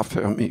se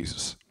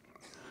raffermisse.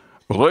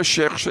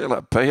 Recherchez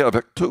la paix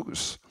avec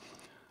tous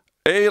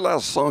et la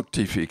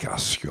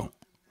sanctification,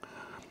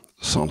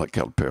 sans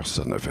laquelle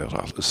personne ne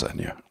verra le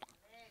Seigneur.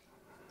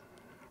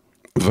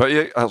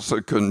 Veillez à ce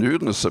que nul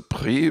ne se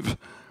prive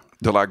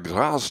de la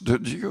grâce de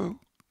Dieu,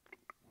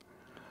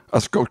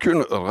 à ce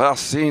qu'aucune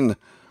racine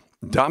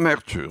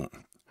d'amertume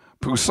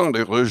poussant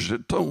des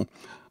rejetons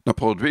ne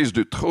produise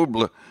du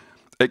trouble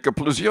et que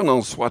plusieurs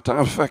n'en soient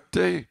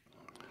infectés,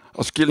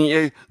 à ce qu'il n'y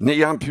ait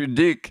ni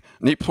impudique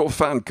ni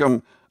profane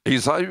comme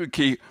Ésaü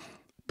qui,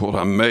 pour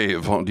un mets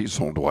vendit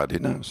son droit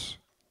d'aînesse.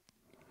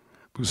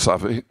 Vous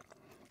savez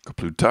que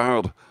plus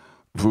tard,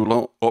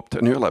 voulant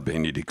obtenir la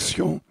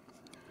bénédiction,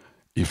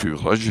 il fut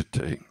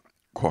rejeté,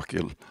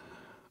 quoiqu'il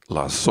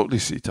la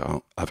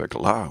sollicita avec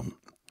larmes,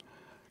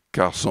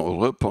 car son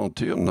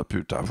repentir ne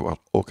put avoir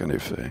aucun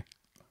effet.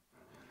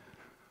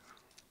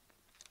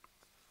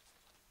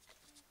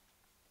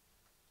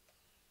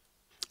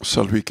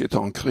 Celui qui est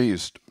en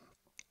Christ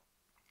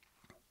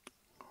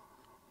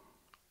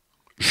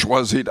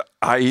choisit de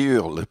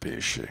haïr le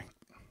péché,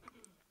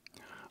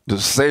 de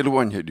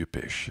s'éloigner du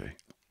péché.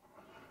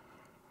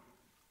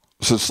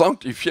 Se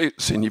sanctifier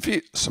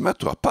signifie se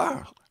mettre à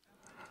part.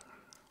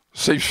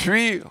 C'est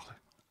fuir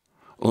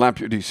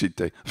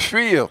l'impudicité,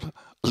 fuir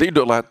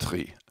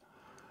l'idolâtrie,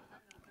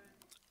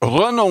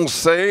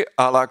 renoncer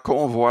à la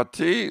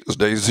convoitise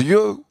des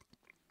yeux,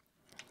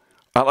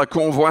 à la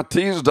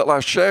convoitise de la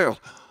chair,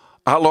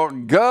 à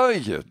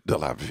l'orgueil de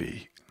la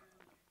vie.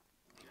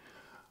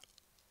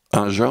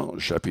 1 Jean,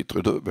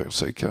 chapitre 2,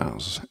 verset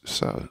 15,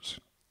 16.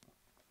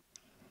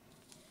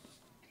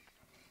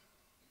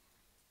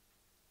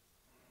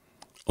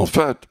 En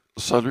fait,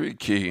 celui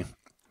qui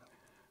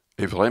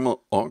est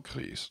vraiment en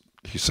Christ,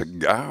 qui se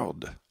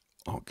garde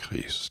en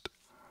Christ,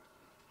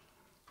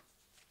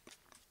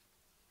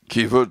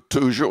 qui veut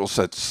toujours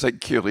cette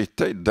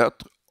sécurité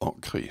d'être en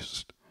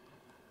Christ,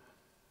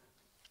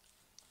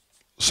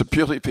 se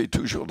purifie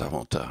toujours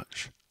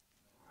davantage,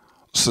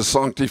 se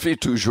sanctifie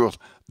toujours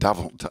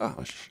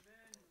davantage.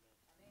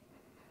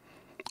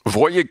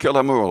 Voyez quel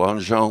amour, en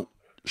Jean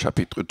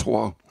chapitre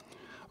 3,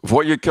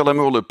 voyez quel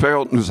amour le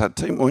Père nous a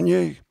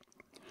témoigné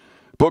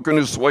pour que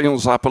nous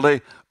soyons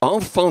appelés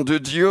enfants de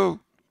Dieu,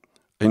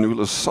 et nous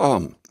le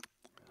sommes.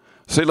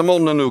 Si le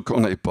monde ne nous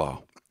connaît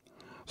pas,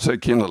 c'est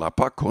qu'il ne l'a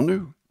pas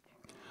connu.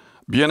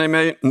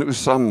 Bien-aimés, nous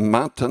sommes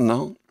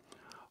maintenant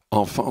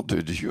enfants de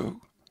Dieu.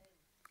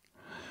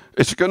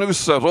 Et ce que nous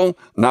serons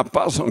n'a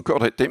pas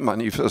encore été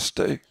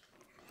manifesté.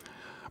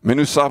 Mais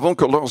nous savons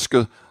que lorsque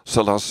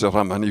cela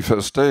sera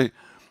manifesté,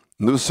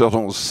 nous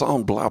serons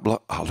semblables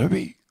à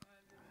lui.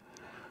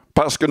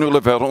 Parce que nous le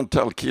verrons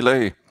tel qu'il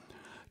est.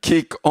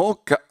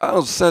 Quiconque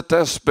a cette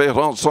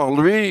espérance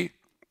en lui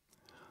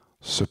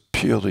se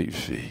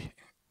purifie,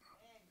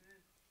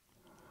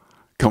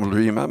 comme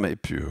lui-même est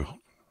pur.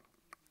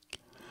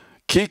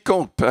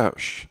 Quiconque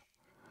pêche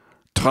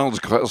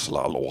transgresse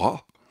la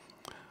loi,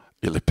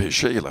 et le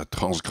péché est la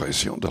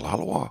transgression de la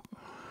loi.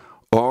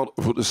 Or,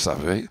 vous le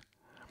savez,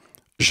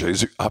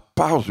 Jésus a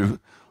paru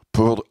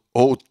pour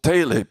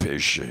ôter les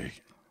péchés,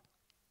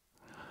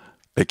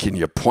 et qu'il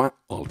n'y a point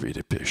en lui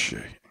de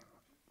péché.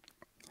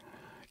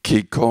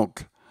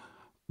 Quiconque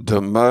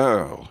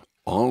demeure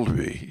en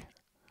lui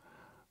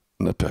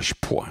ne pêche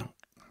point.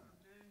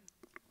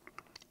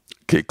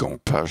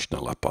 Quiconque pêche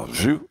ne l'a pas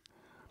vu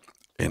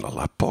et ne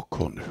l'a pas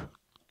connu.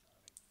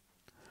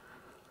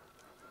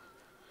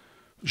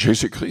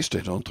 Jésus-Christ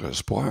est notre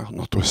espoir,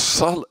 notre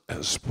seul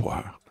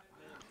espoir.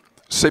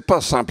 Ce n'est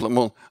pas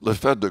simplement le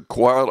fait de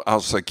croire à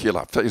ce qu'il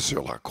a fait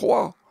sur la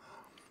croix.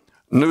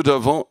 Nous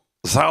devons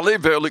aller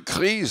vers le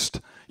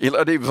Christ. Il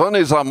a dit,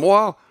 venez à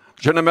moi,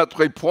 je ne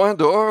mettrai point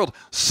dehors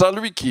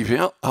celui qui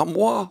vient à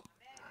moi.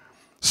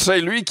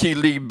 C'est lui qui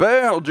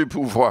libère du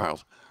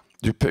pouvoir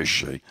du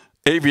péché.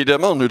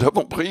 Évidemment, nous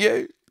devons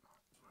prier.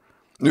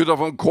 Nous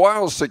devons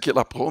croire ce qu'il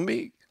a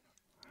promis.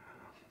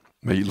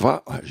 Mais il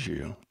va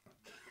agir.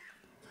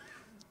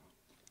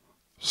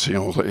 Si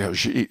on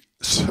réagit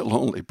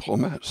selon les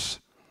promesses.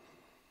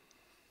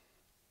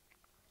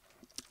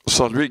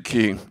 Celui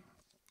qui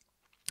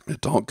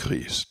est en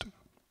Christ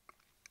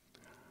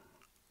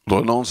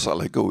renonce à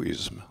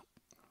l'égoïsme,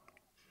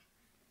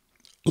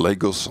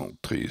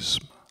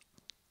 l'égocentrisme.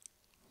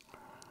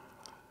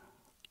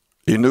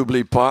 Il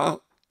n'oublie pas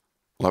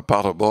la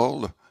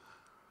parabole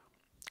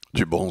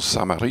du bon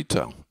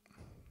samaritain.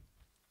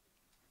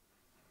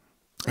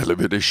 Il y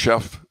avait des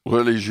chefs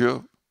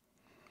religieux,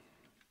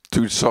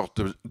 toutes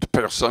sortes de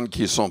personnes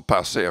qui sont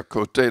passées à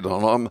côté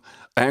d'un homme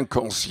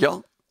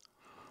inconscient,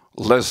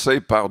 laissé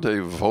par des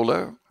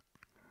voleurs.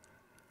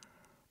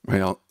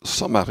 Mais un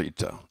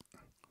samaritain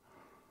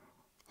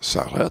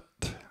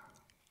s'arrête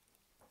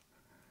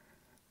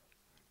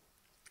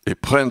et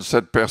prend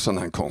cette personne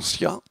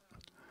inconsciente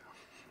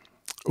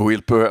où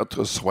il peut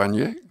être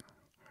soigné.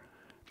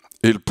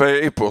 Il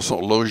paye pour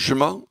son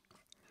logement.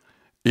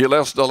 Il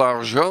laisse de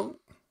l'argent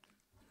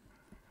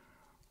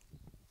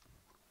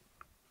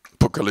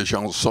pour que les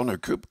gens s'en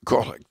occupent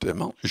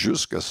correctement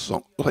jusqu'à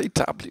son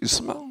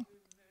rétablissement.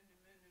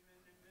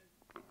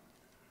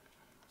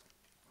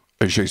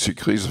 Et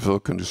Jésus-Christ veut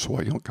que nous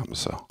soyons comme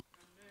ça.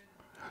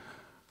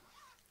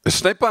 Et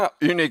ce n'est pas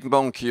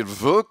uniquement qu'il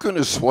veut que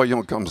nous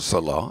soyons comme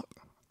cela.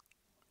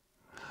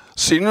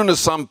 Si nous ne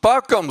sommes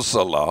pas comme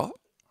cela,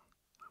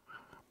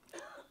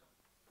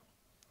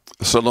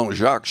 selon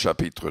Jacques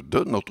chapitre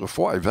 2, notre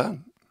foi est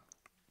vaine.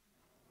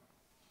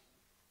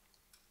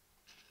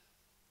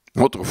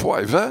 Notre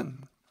foi est vaine.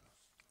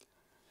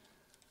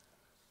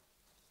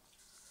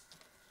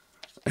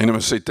 Et ne me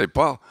citez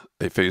pas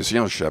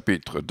Éphésiens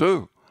chapitre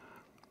 2,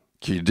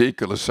 qui dit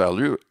que le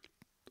salut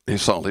et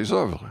sans les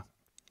œuvres.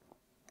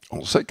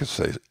 On sait que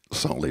c'est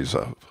sans les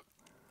œuvres.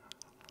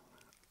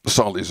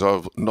 Sans les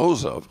œuvres,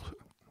 nos œuvres.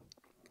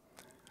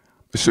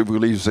 Si vous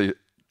lisez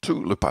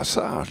tout le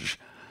passage,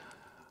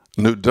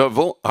 nous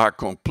devons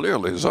accomplir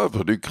les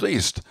œuvres du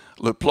Christ,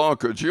 le plan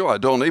que Dieu a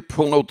donné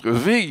pour notre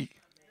vie.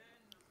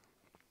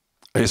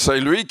 Et c'est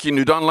lui qui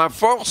nous donne la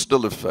force de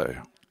le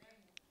faire.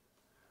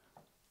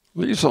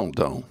 Lisons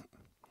donc.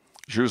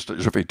 Juste,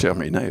 je vais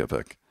terminer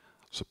avec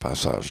ce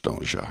passage dans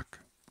Jacques.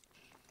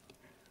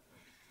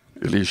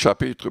 Il est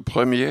chapitre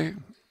 1er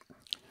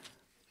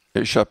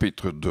et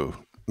chapitre 2,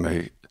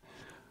 mais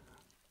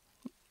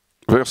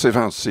verset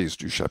 26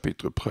 du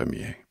chapitre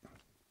 1er.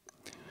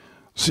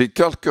 Si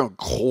quelqu'un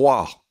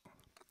croit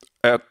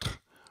être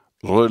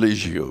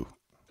religieux,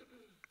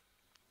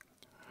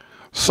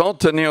 sans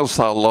tenir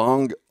sa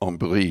langue en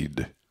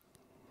bride,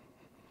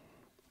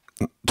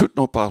 toutes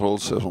nos paroles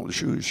seront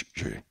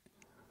jugées.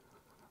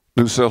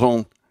 Nous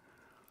serons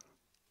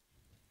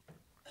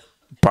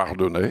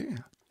pardonnés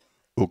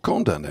ou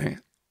condamnés,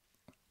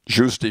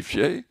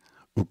 justifiés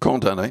ou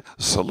condamnés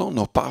selon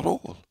nos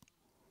paroles.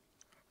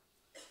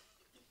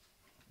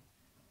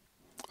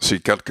 Si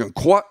quelqu'un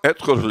croit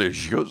être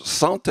religieux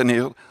sans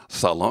tenir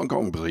sa langue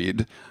en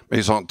bride,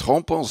 mais en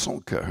trompant son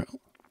cœur,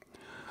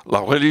 la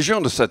religion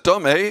de cet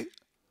homme est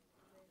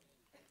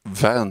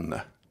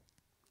vaine.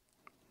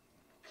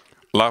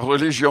 La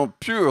religion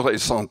pure et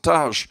sans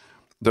tache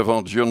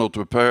devant Dieu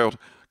notre Père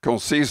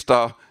consiste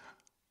à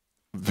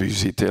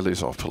visiter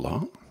les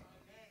orphelins,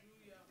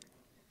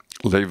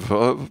 les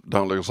veuves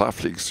dans leurs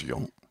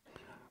afflictions.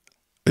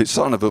 Et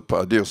ça ne veut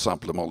pas dire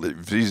simplement les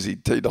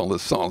visiter dans le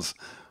sens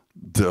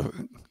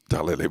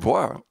d'aller les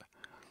voir.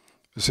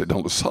 C'est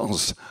dans le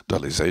sens de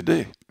les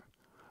aider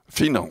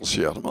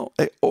financièrement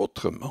et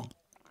autrement.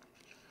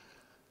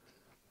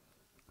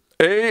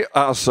 Et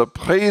à se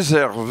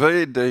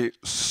préserver des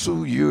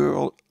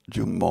souillures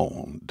du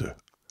monde.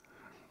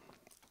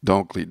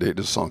 Donc l'idée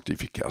de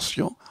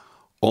sanctification,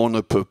 on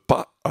ne peut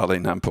pas aller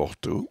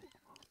n'importe où,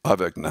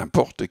 avec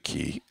n'importe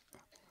qui.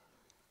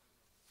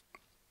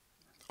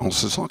 On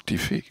se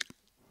sanctifie.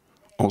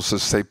 On se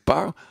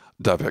sépare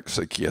d'avec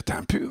ce qui est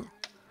impur.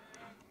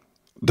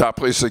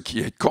 D'après ce qui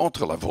est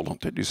contre la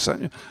volonté du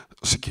Seigneur,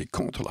 ce qui est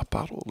contre la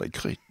parole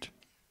écrite.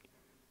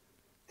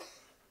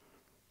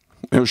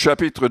 Et au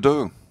chapitre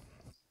 2,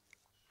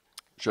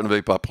 je ne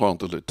vais pas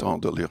prendre le temps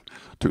de lire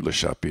tout le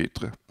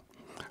chapitre.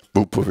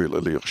 Vous pouvez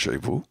le lire chez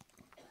vous.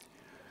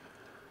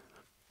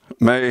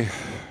 Mais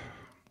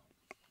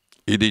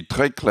il dit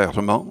très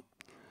clairement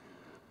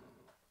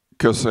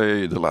que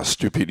c'est de la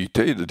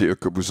stupidité de dire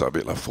que vous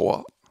avez la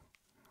foi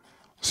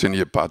s'il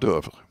n'y a pas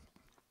d'œuvre.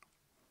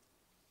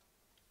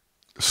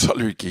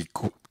 Celui qui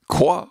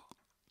croit,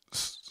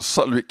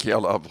 celui qui a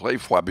la vraie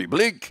foi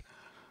biblique,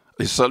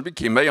 et celui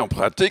qui met en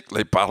pratique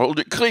les paroles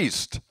de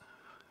Christ.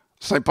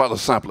 Ce n'est pas le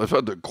simple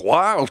fait de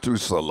croire tout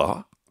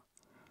cela.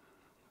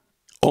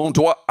 On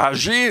doit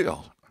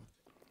agir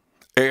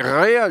et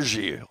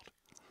réagir,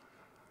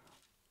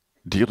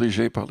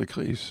 dirigé par le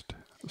Christ,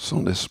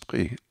 son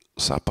esprit,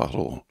 sa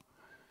parole.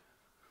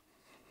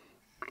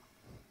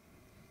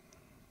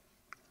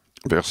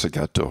 Verset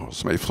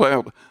 14. Mes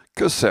frères,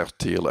 que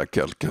sert-il à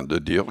quelqu'un de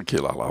dire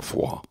qu'il a la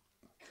foi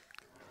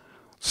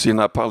s'il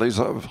n'a pas les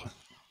œuvres?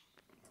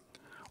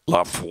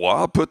 La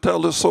foi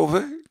peut-elle le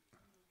sauver?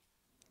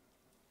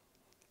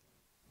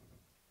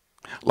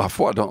 La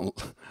foi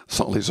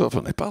sans les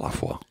œuvres n'est pas la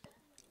foi.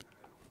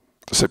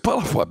 Ce n'est pas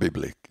la foi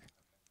biblique.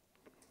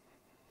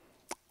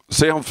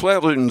 Si un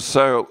frère et une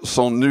sœur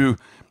sont nus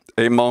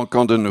et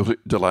manquant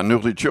de la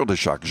nourriture de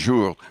chaque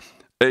jour,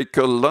 et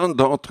que l'un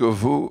d'entre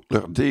vous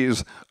leur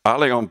dise «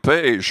 Allez en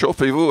paix,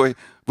 chauffez-vous et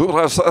vous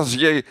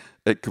rassasiez »,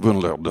 et que vous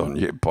ne leur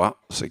donniez pas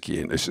ce qui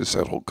est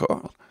nécessaire au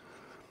corps,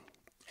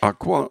 à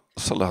quoi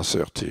cela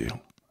sert-il?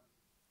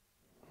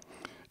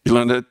 Il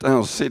en est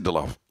ainsi de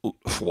la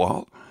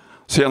foi.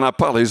 Si elle n'a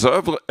pas les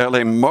œuvres, elle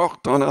est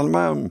morte en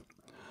elle-même.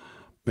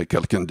 Mais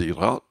quelqu'un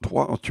dira,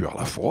 toi, tu as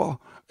la foi,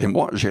 et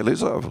moi, j'ai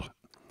les œuvres.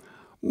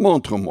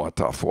 Montre-moi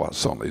ta foi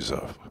sans les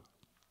œuvres.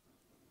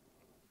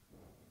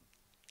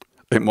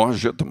 Et moi,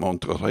 je te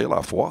montrerai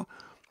la foi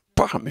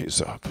par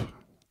mes œuvres.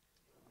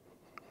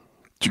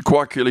 Tu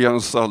crois qu'il y a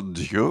un seul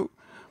Dieu?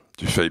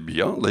 Tu fais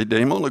bien, les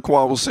démons le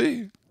croient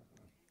aussi.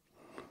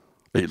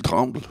 Et ils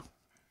tremblent,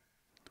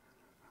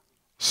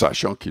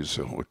 sachant qu'ils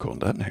seront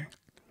condamnés.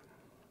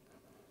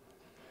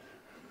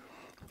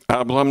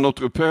 Abraham,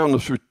 notre père, ne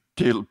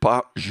fut-il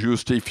pas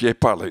justifié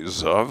par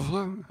les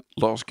œuvres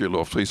lorsqu'il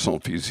offrit son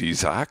fils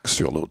Isaac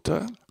sur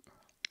l'autel?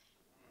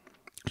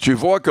 Tu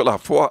vois que la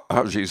foi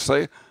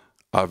agissait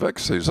avec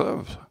ses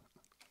œuvres,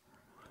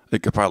 et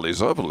que par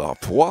les œuvres, la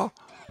foi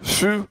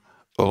fut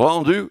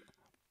rendue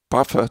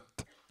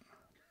parfaite.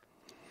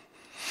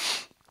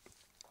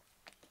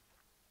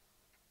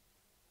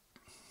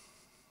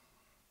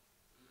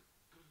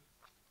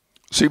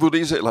 Si vous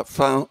lisez la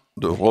fin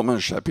de Romains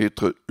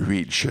chapitre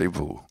 8 chez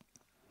vous,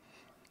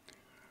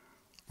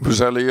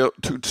 vous allez lire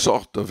toutes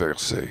sortes de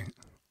versets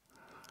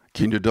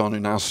qui nous donnent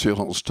une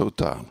assurance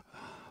totale.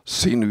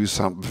 si nous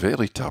sommes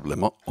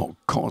véritablement en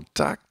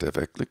contact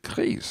avec le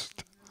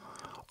Christ.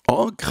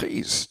 En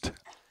Christ.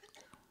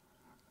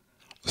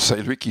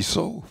 C'est lui qui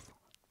sauve.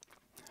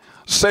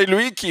 C'est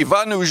lui qui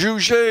va nous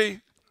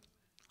juger.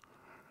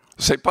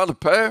 C'est pas le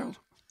Père.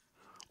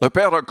 Le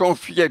Père a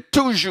confié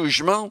tout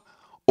jugement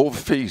au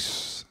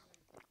Fils.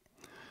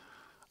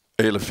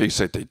 Et le Fils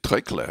était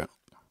très clair.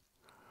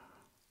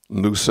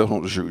 Nous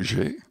serons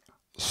jugés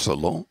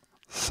selon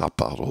sa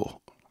parole.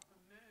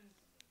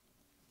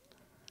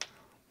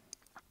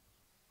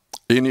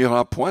 Il n'y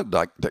aura point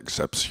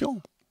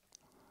d'exception.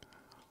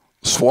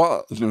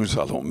 Soit nous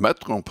allons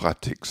mettre en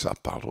pratique sa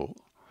parole,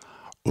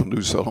 ou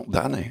nous serons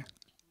damnés.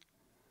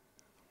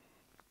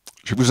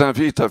 Je vous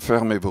invite à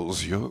fermer vos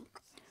yeux,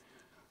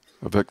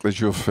 avec les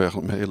yeux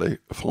fermés, les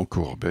fronts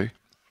courbés.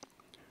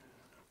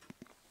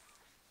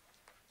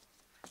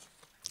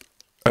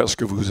 Est-ce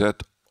que vous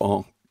êtes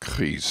en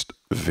Christ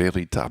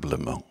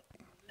véritablement?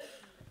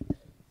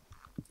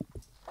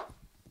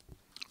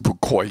 Vous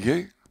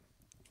croyez?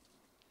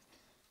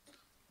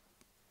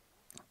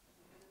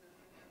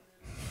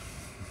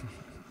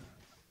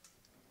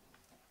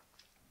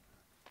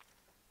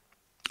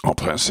 En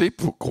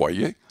principe, vous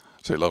croyez,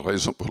 c'est la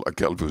raison pour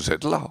laquelle vous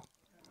êtes là.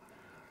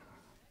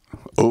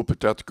 Ou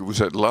peut-être que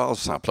vous êtes là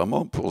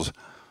simplement pour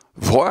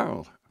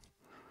voir,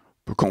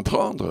 pour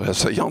comprendre,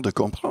 essayant de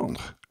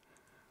comprendre.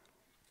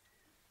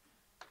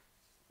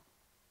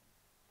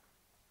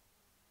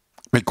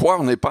 Mais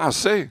croire n'est pas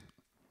assez.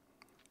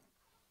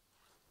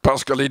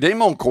 Parce que les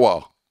démons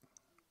croient.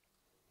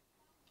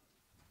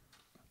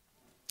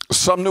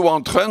 Sommes-nous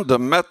en train de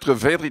mettre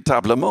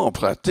véritablement en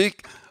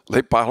pratique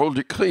les paroles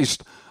du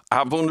Christ?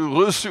 Avons-nous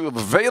reçu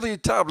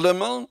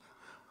véritablement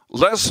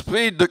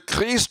l'esprit de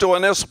Christ ou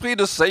un esprit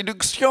de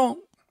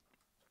séduction?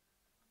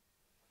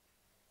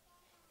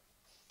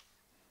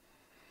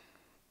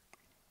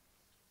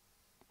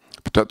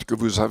 Peut-être que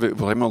vous avez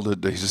vraiment le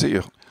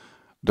désir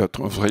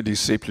d'être un vrai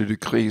disciple du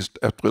Christ,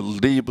 être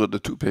libre de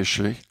tout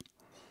péché.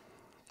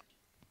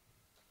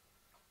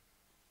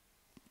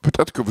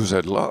 Peut-être que vous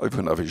êtes là et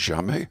vous n'avez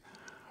jamais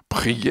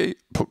prié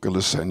pour que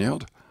le Seigneur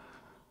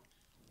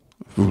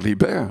vous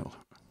libère,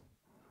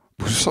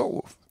 vous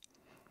sauve,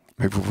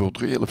 mais vous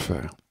voudriez le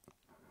faire.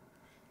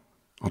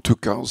 En tout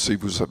cas, si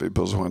vous avez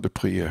besoin de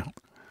prière,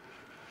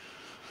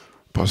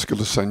 parce que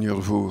le Seigneur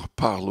vous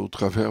parle au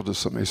travers de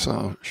ce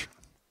message,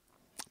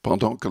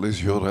 pendant que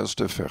les yeux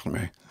restent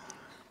fermés,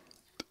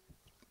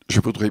 je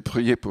voudrais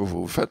prier pour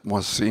vous.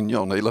 Faites-moi signe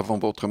en élevant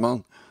votre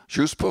main,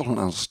 juste pour un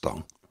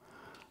instant.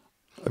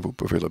 Et vous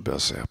pouvez le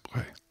baisser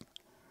après.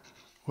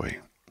 Oui.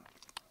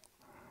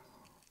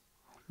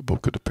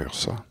 Beaucoup de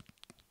personnes.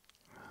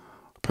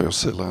 Père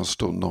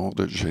Céleste, au nom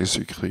de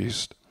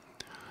Jésus-Christ,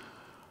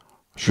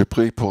 je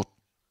prie pour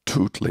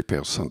toutes les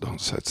personnes dans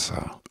cette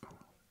salle.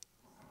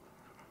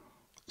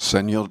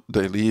 Seigneur,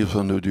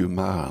 délivre-nous du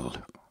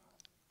mal.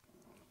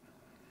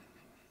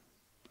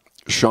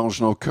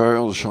 Change nos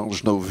cœurs,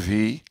 change nos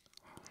vies,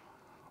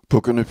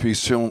 pour que nous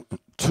puissions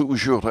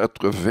toujours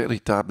être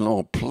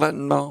véritablement,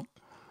 pleinement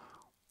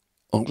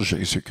en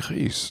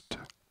Jésus-Christ.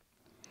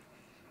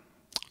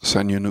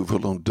 Seigneur, nous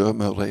voulons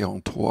demeurer en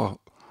toi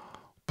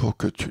pour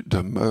que tu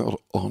demeures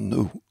en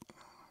nous.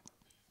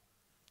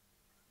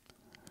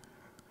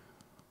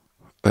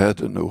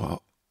 Aide-nous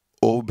à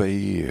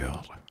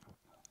obéir.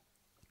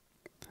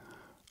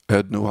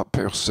 Aide-nous à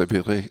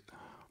persévérer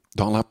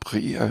dans la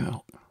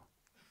prière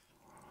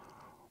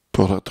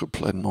pour être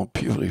pleinement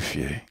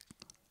purifiés,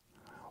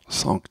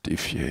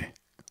 sanctifiés.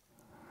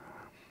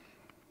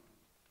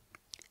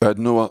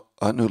 Aide-nous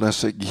à nous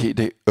laisser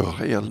guider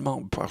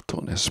réellement par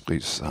ton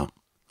Esprit Saint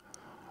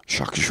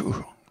chaque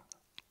jour.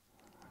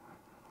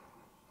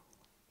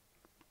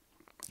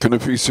 Que nous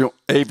puissions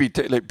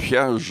éviter les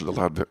pièges de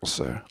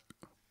l'adversaire.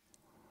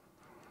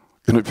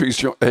 Que nous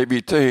puissions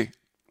éviter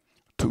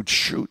toute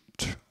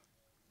chute.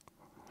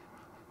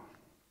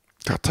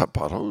 Car ta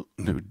parole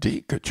nous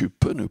dit que tu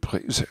peux nous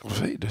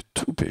préserver de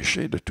tout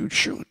péché, de toute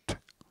chute.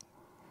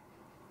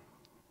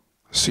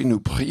 Si nous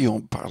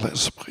prions par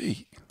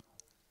l'Esprit,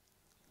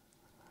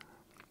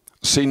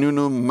 si nous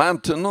nous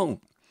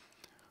maintenons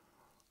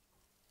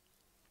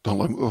dans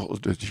l'amour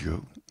de Dieu,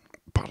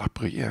 par la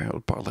prière,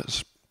 par la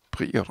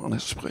prière en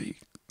esprit.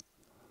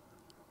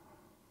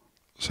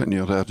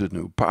 Seigneur,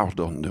 aide-nous,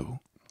 pardonne-nous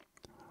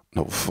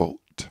nos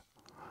fautes,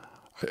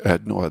 et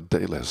aide-nous à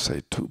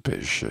délaisser tout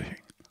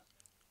péché.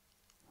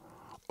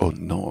 Au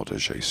nom de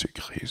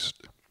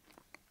Jésus-Christ.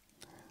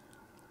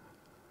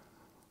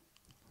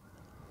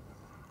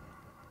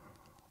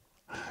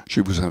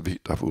 Je vous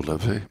invite à vous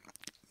lever,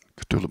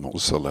 que tout le monde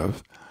se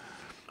lève.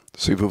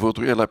 Si vous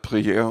voudriez la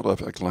prière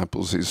avec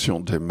l'imposition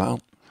des mains,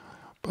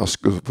 parce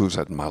que vous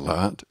êtes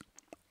malade,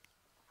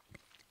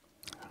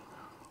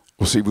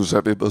 ou si vous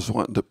avez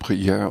besoin de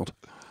prière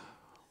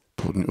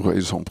pour une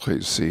raison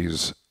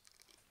précise,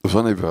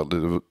 venez vers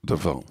le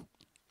devant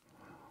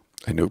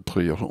et nous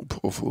prierons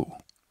pour vous.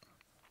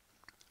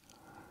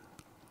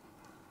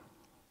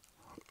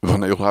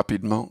 Venez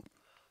rapidement.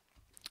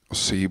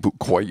 Si vous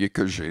croyez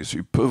que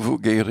Jésus peut vous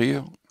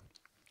guérir,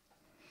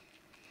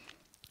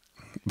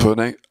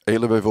 Venez,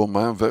 élevez vos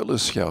mains vers le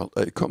ciel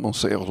et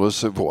commencez à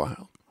recevoir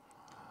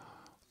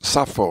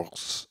sa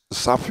force,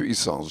 sa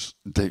puissance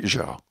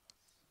déjà.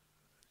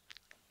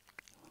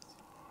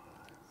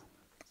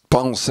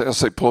 Pensez à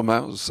ses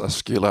promesses, à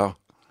ce qu'il a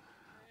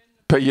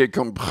payé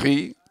comme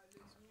prix.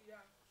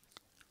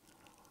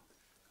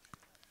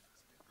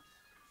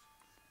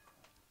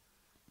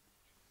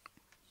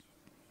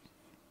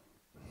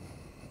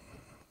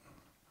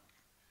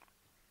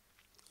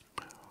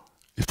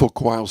 Il faut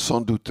croire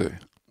sans douter.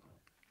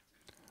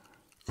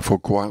 Il faut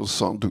croire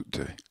sans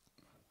douter.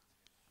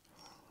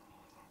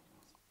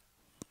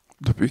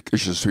 Depuis que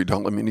je suis dans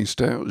le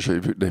ministère, j'ai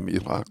vu des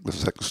miracles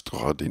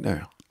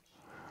extraordinaires.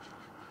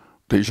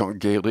 Des gens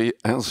guéris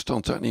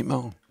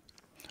instantanément.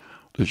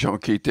 Des gens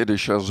qui étaient des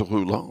chaises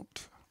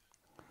roulantes.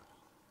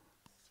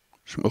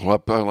 Je me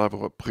rappelle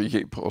avoir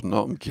prié pour un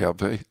homme qui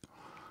avait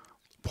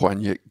le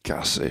poignet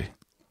cassé.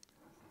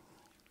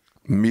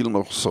 1000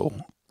 morceaux.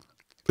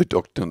 Le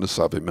docteur ne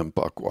savait même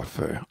pas quoi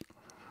faire.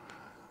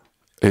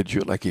 Et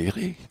Dieu l'a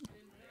guéri.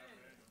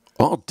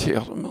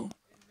 Entièrement.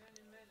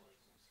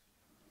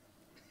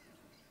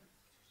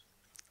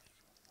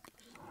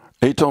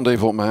 Étendez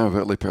vos mains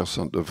vers les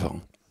personnes devant.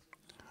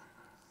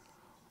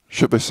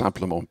 Je vais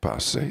simplement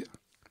passer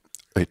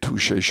et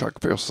toucher chaque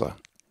personne.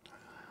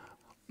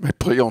 Mais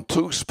prions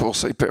tous pour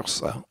ces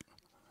personnes.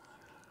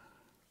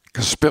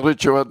 Que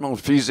spirituellement,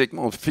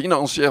 physiquement,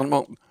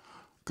 financièrement,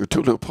 que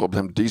tous leurs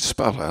problèmes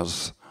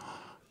disparaissent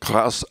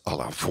grâce à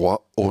la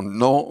foi au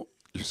nom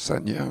du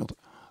Seigneur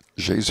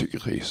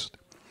Jésus-Christ.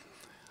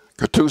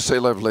 Que tous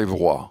élèvent les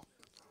voix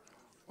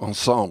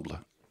ensemble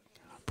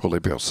pour les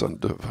personnes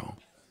devant.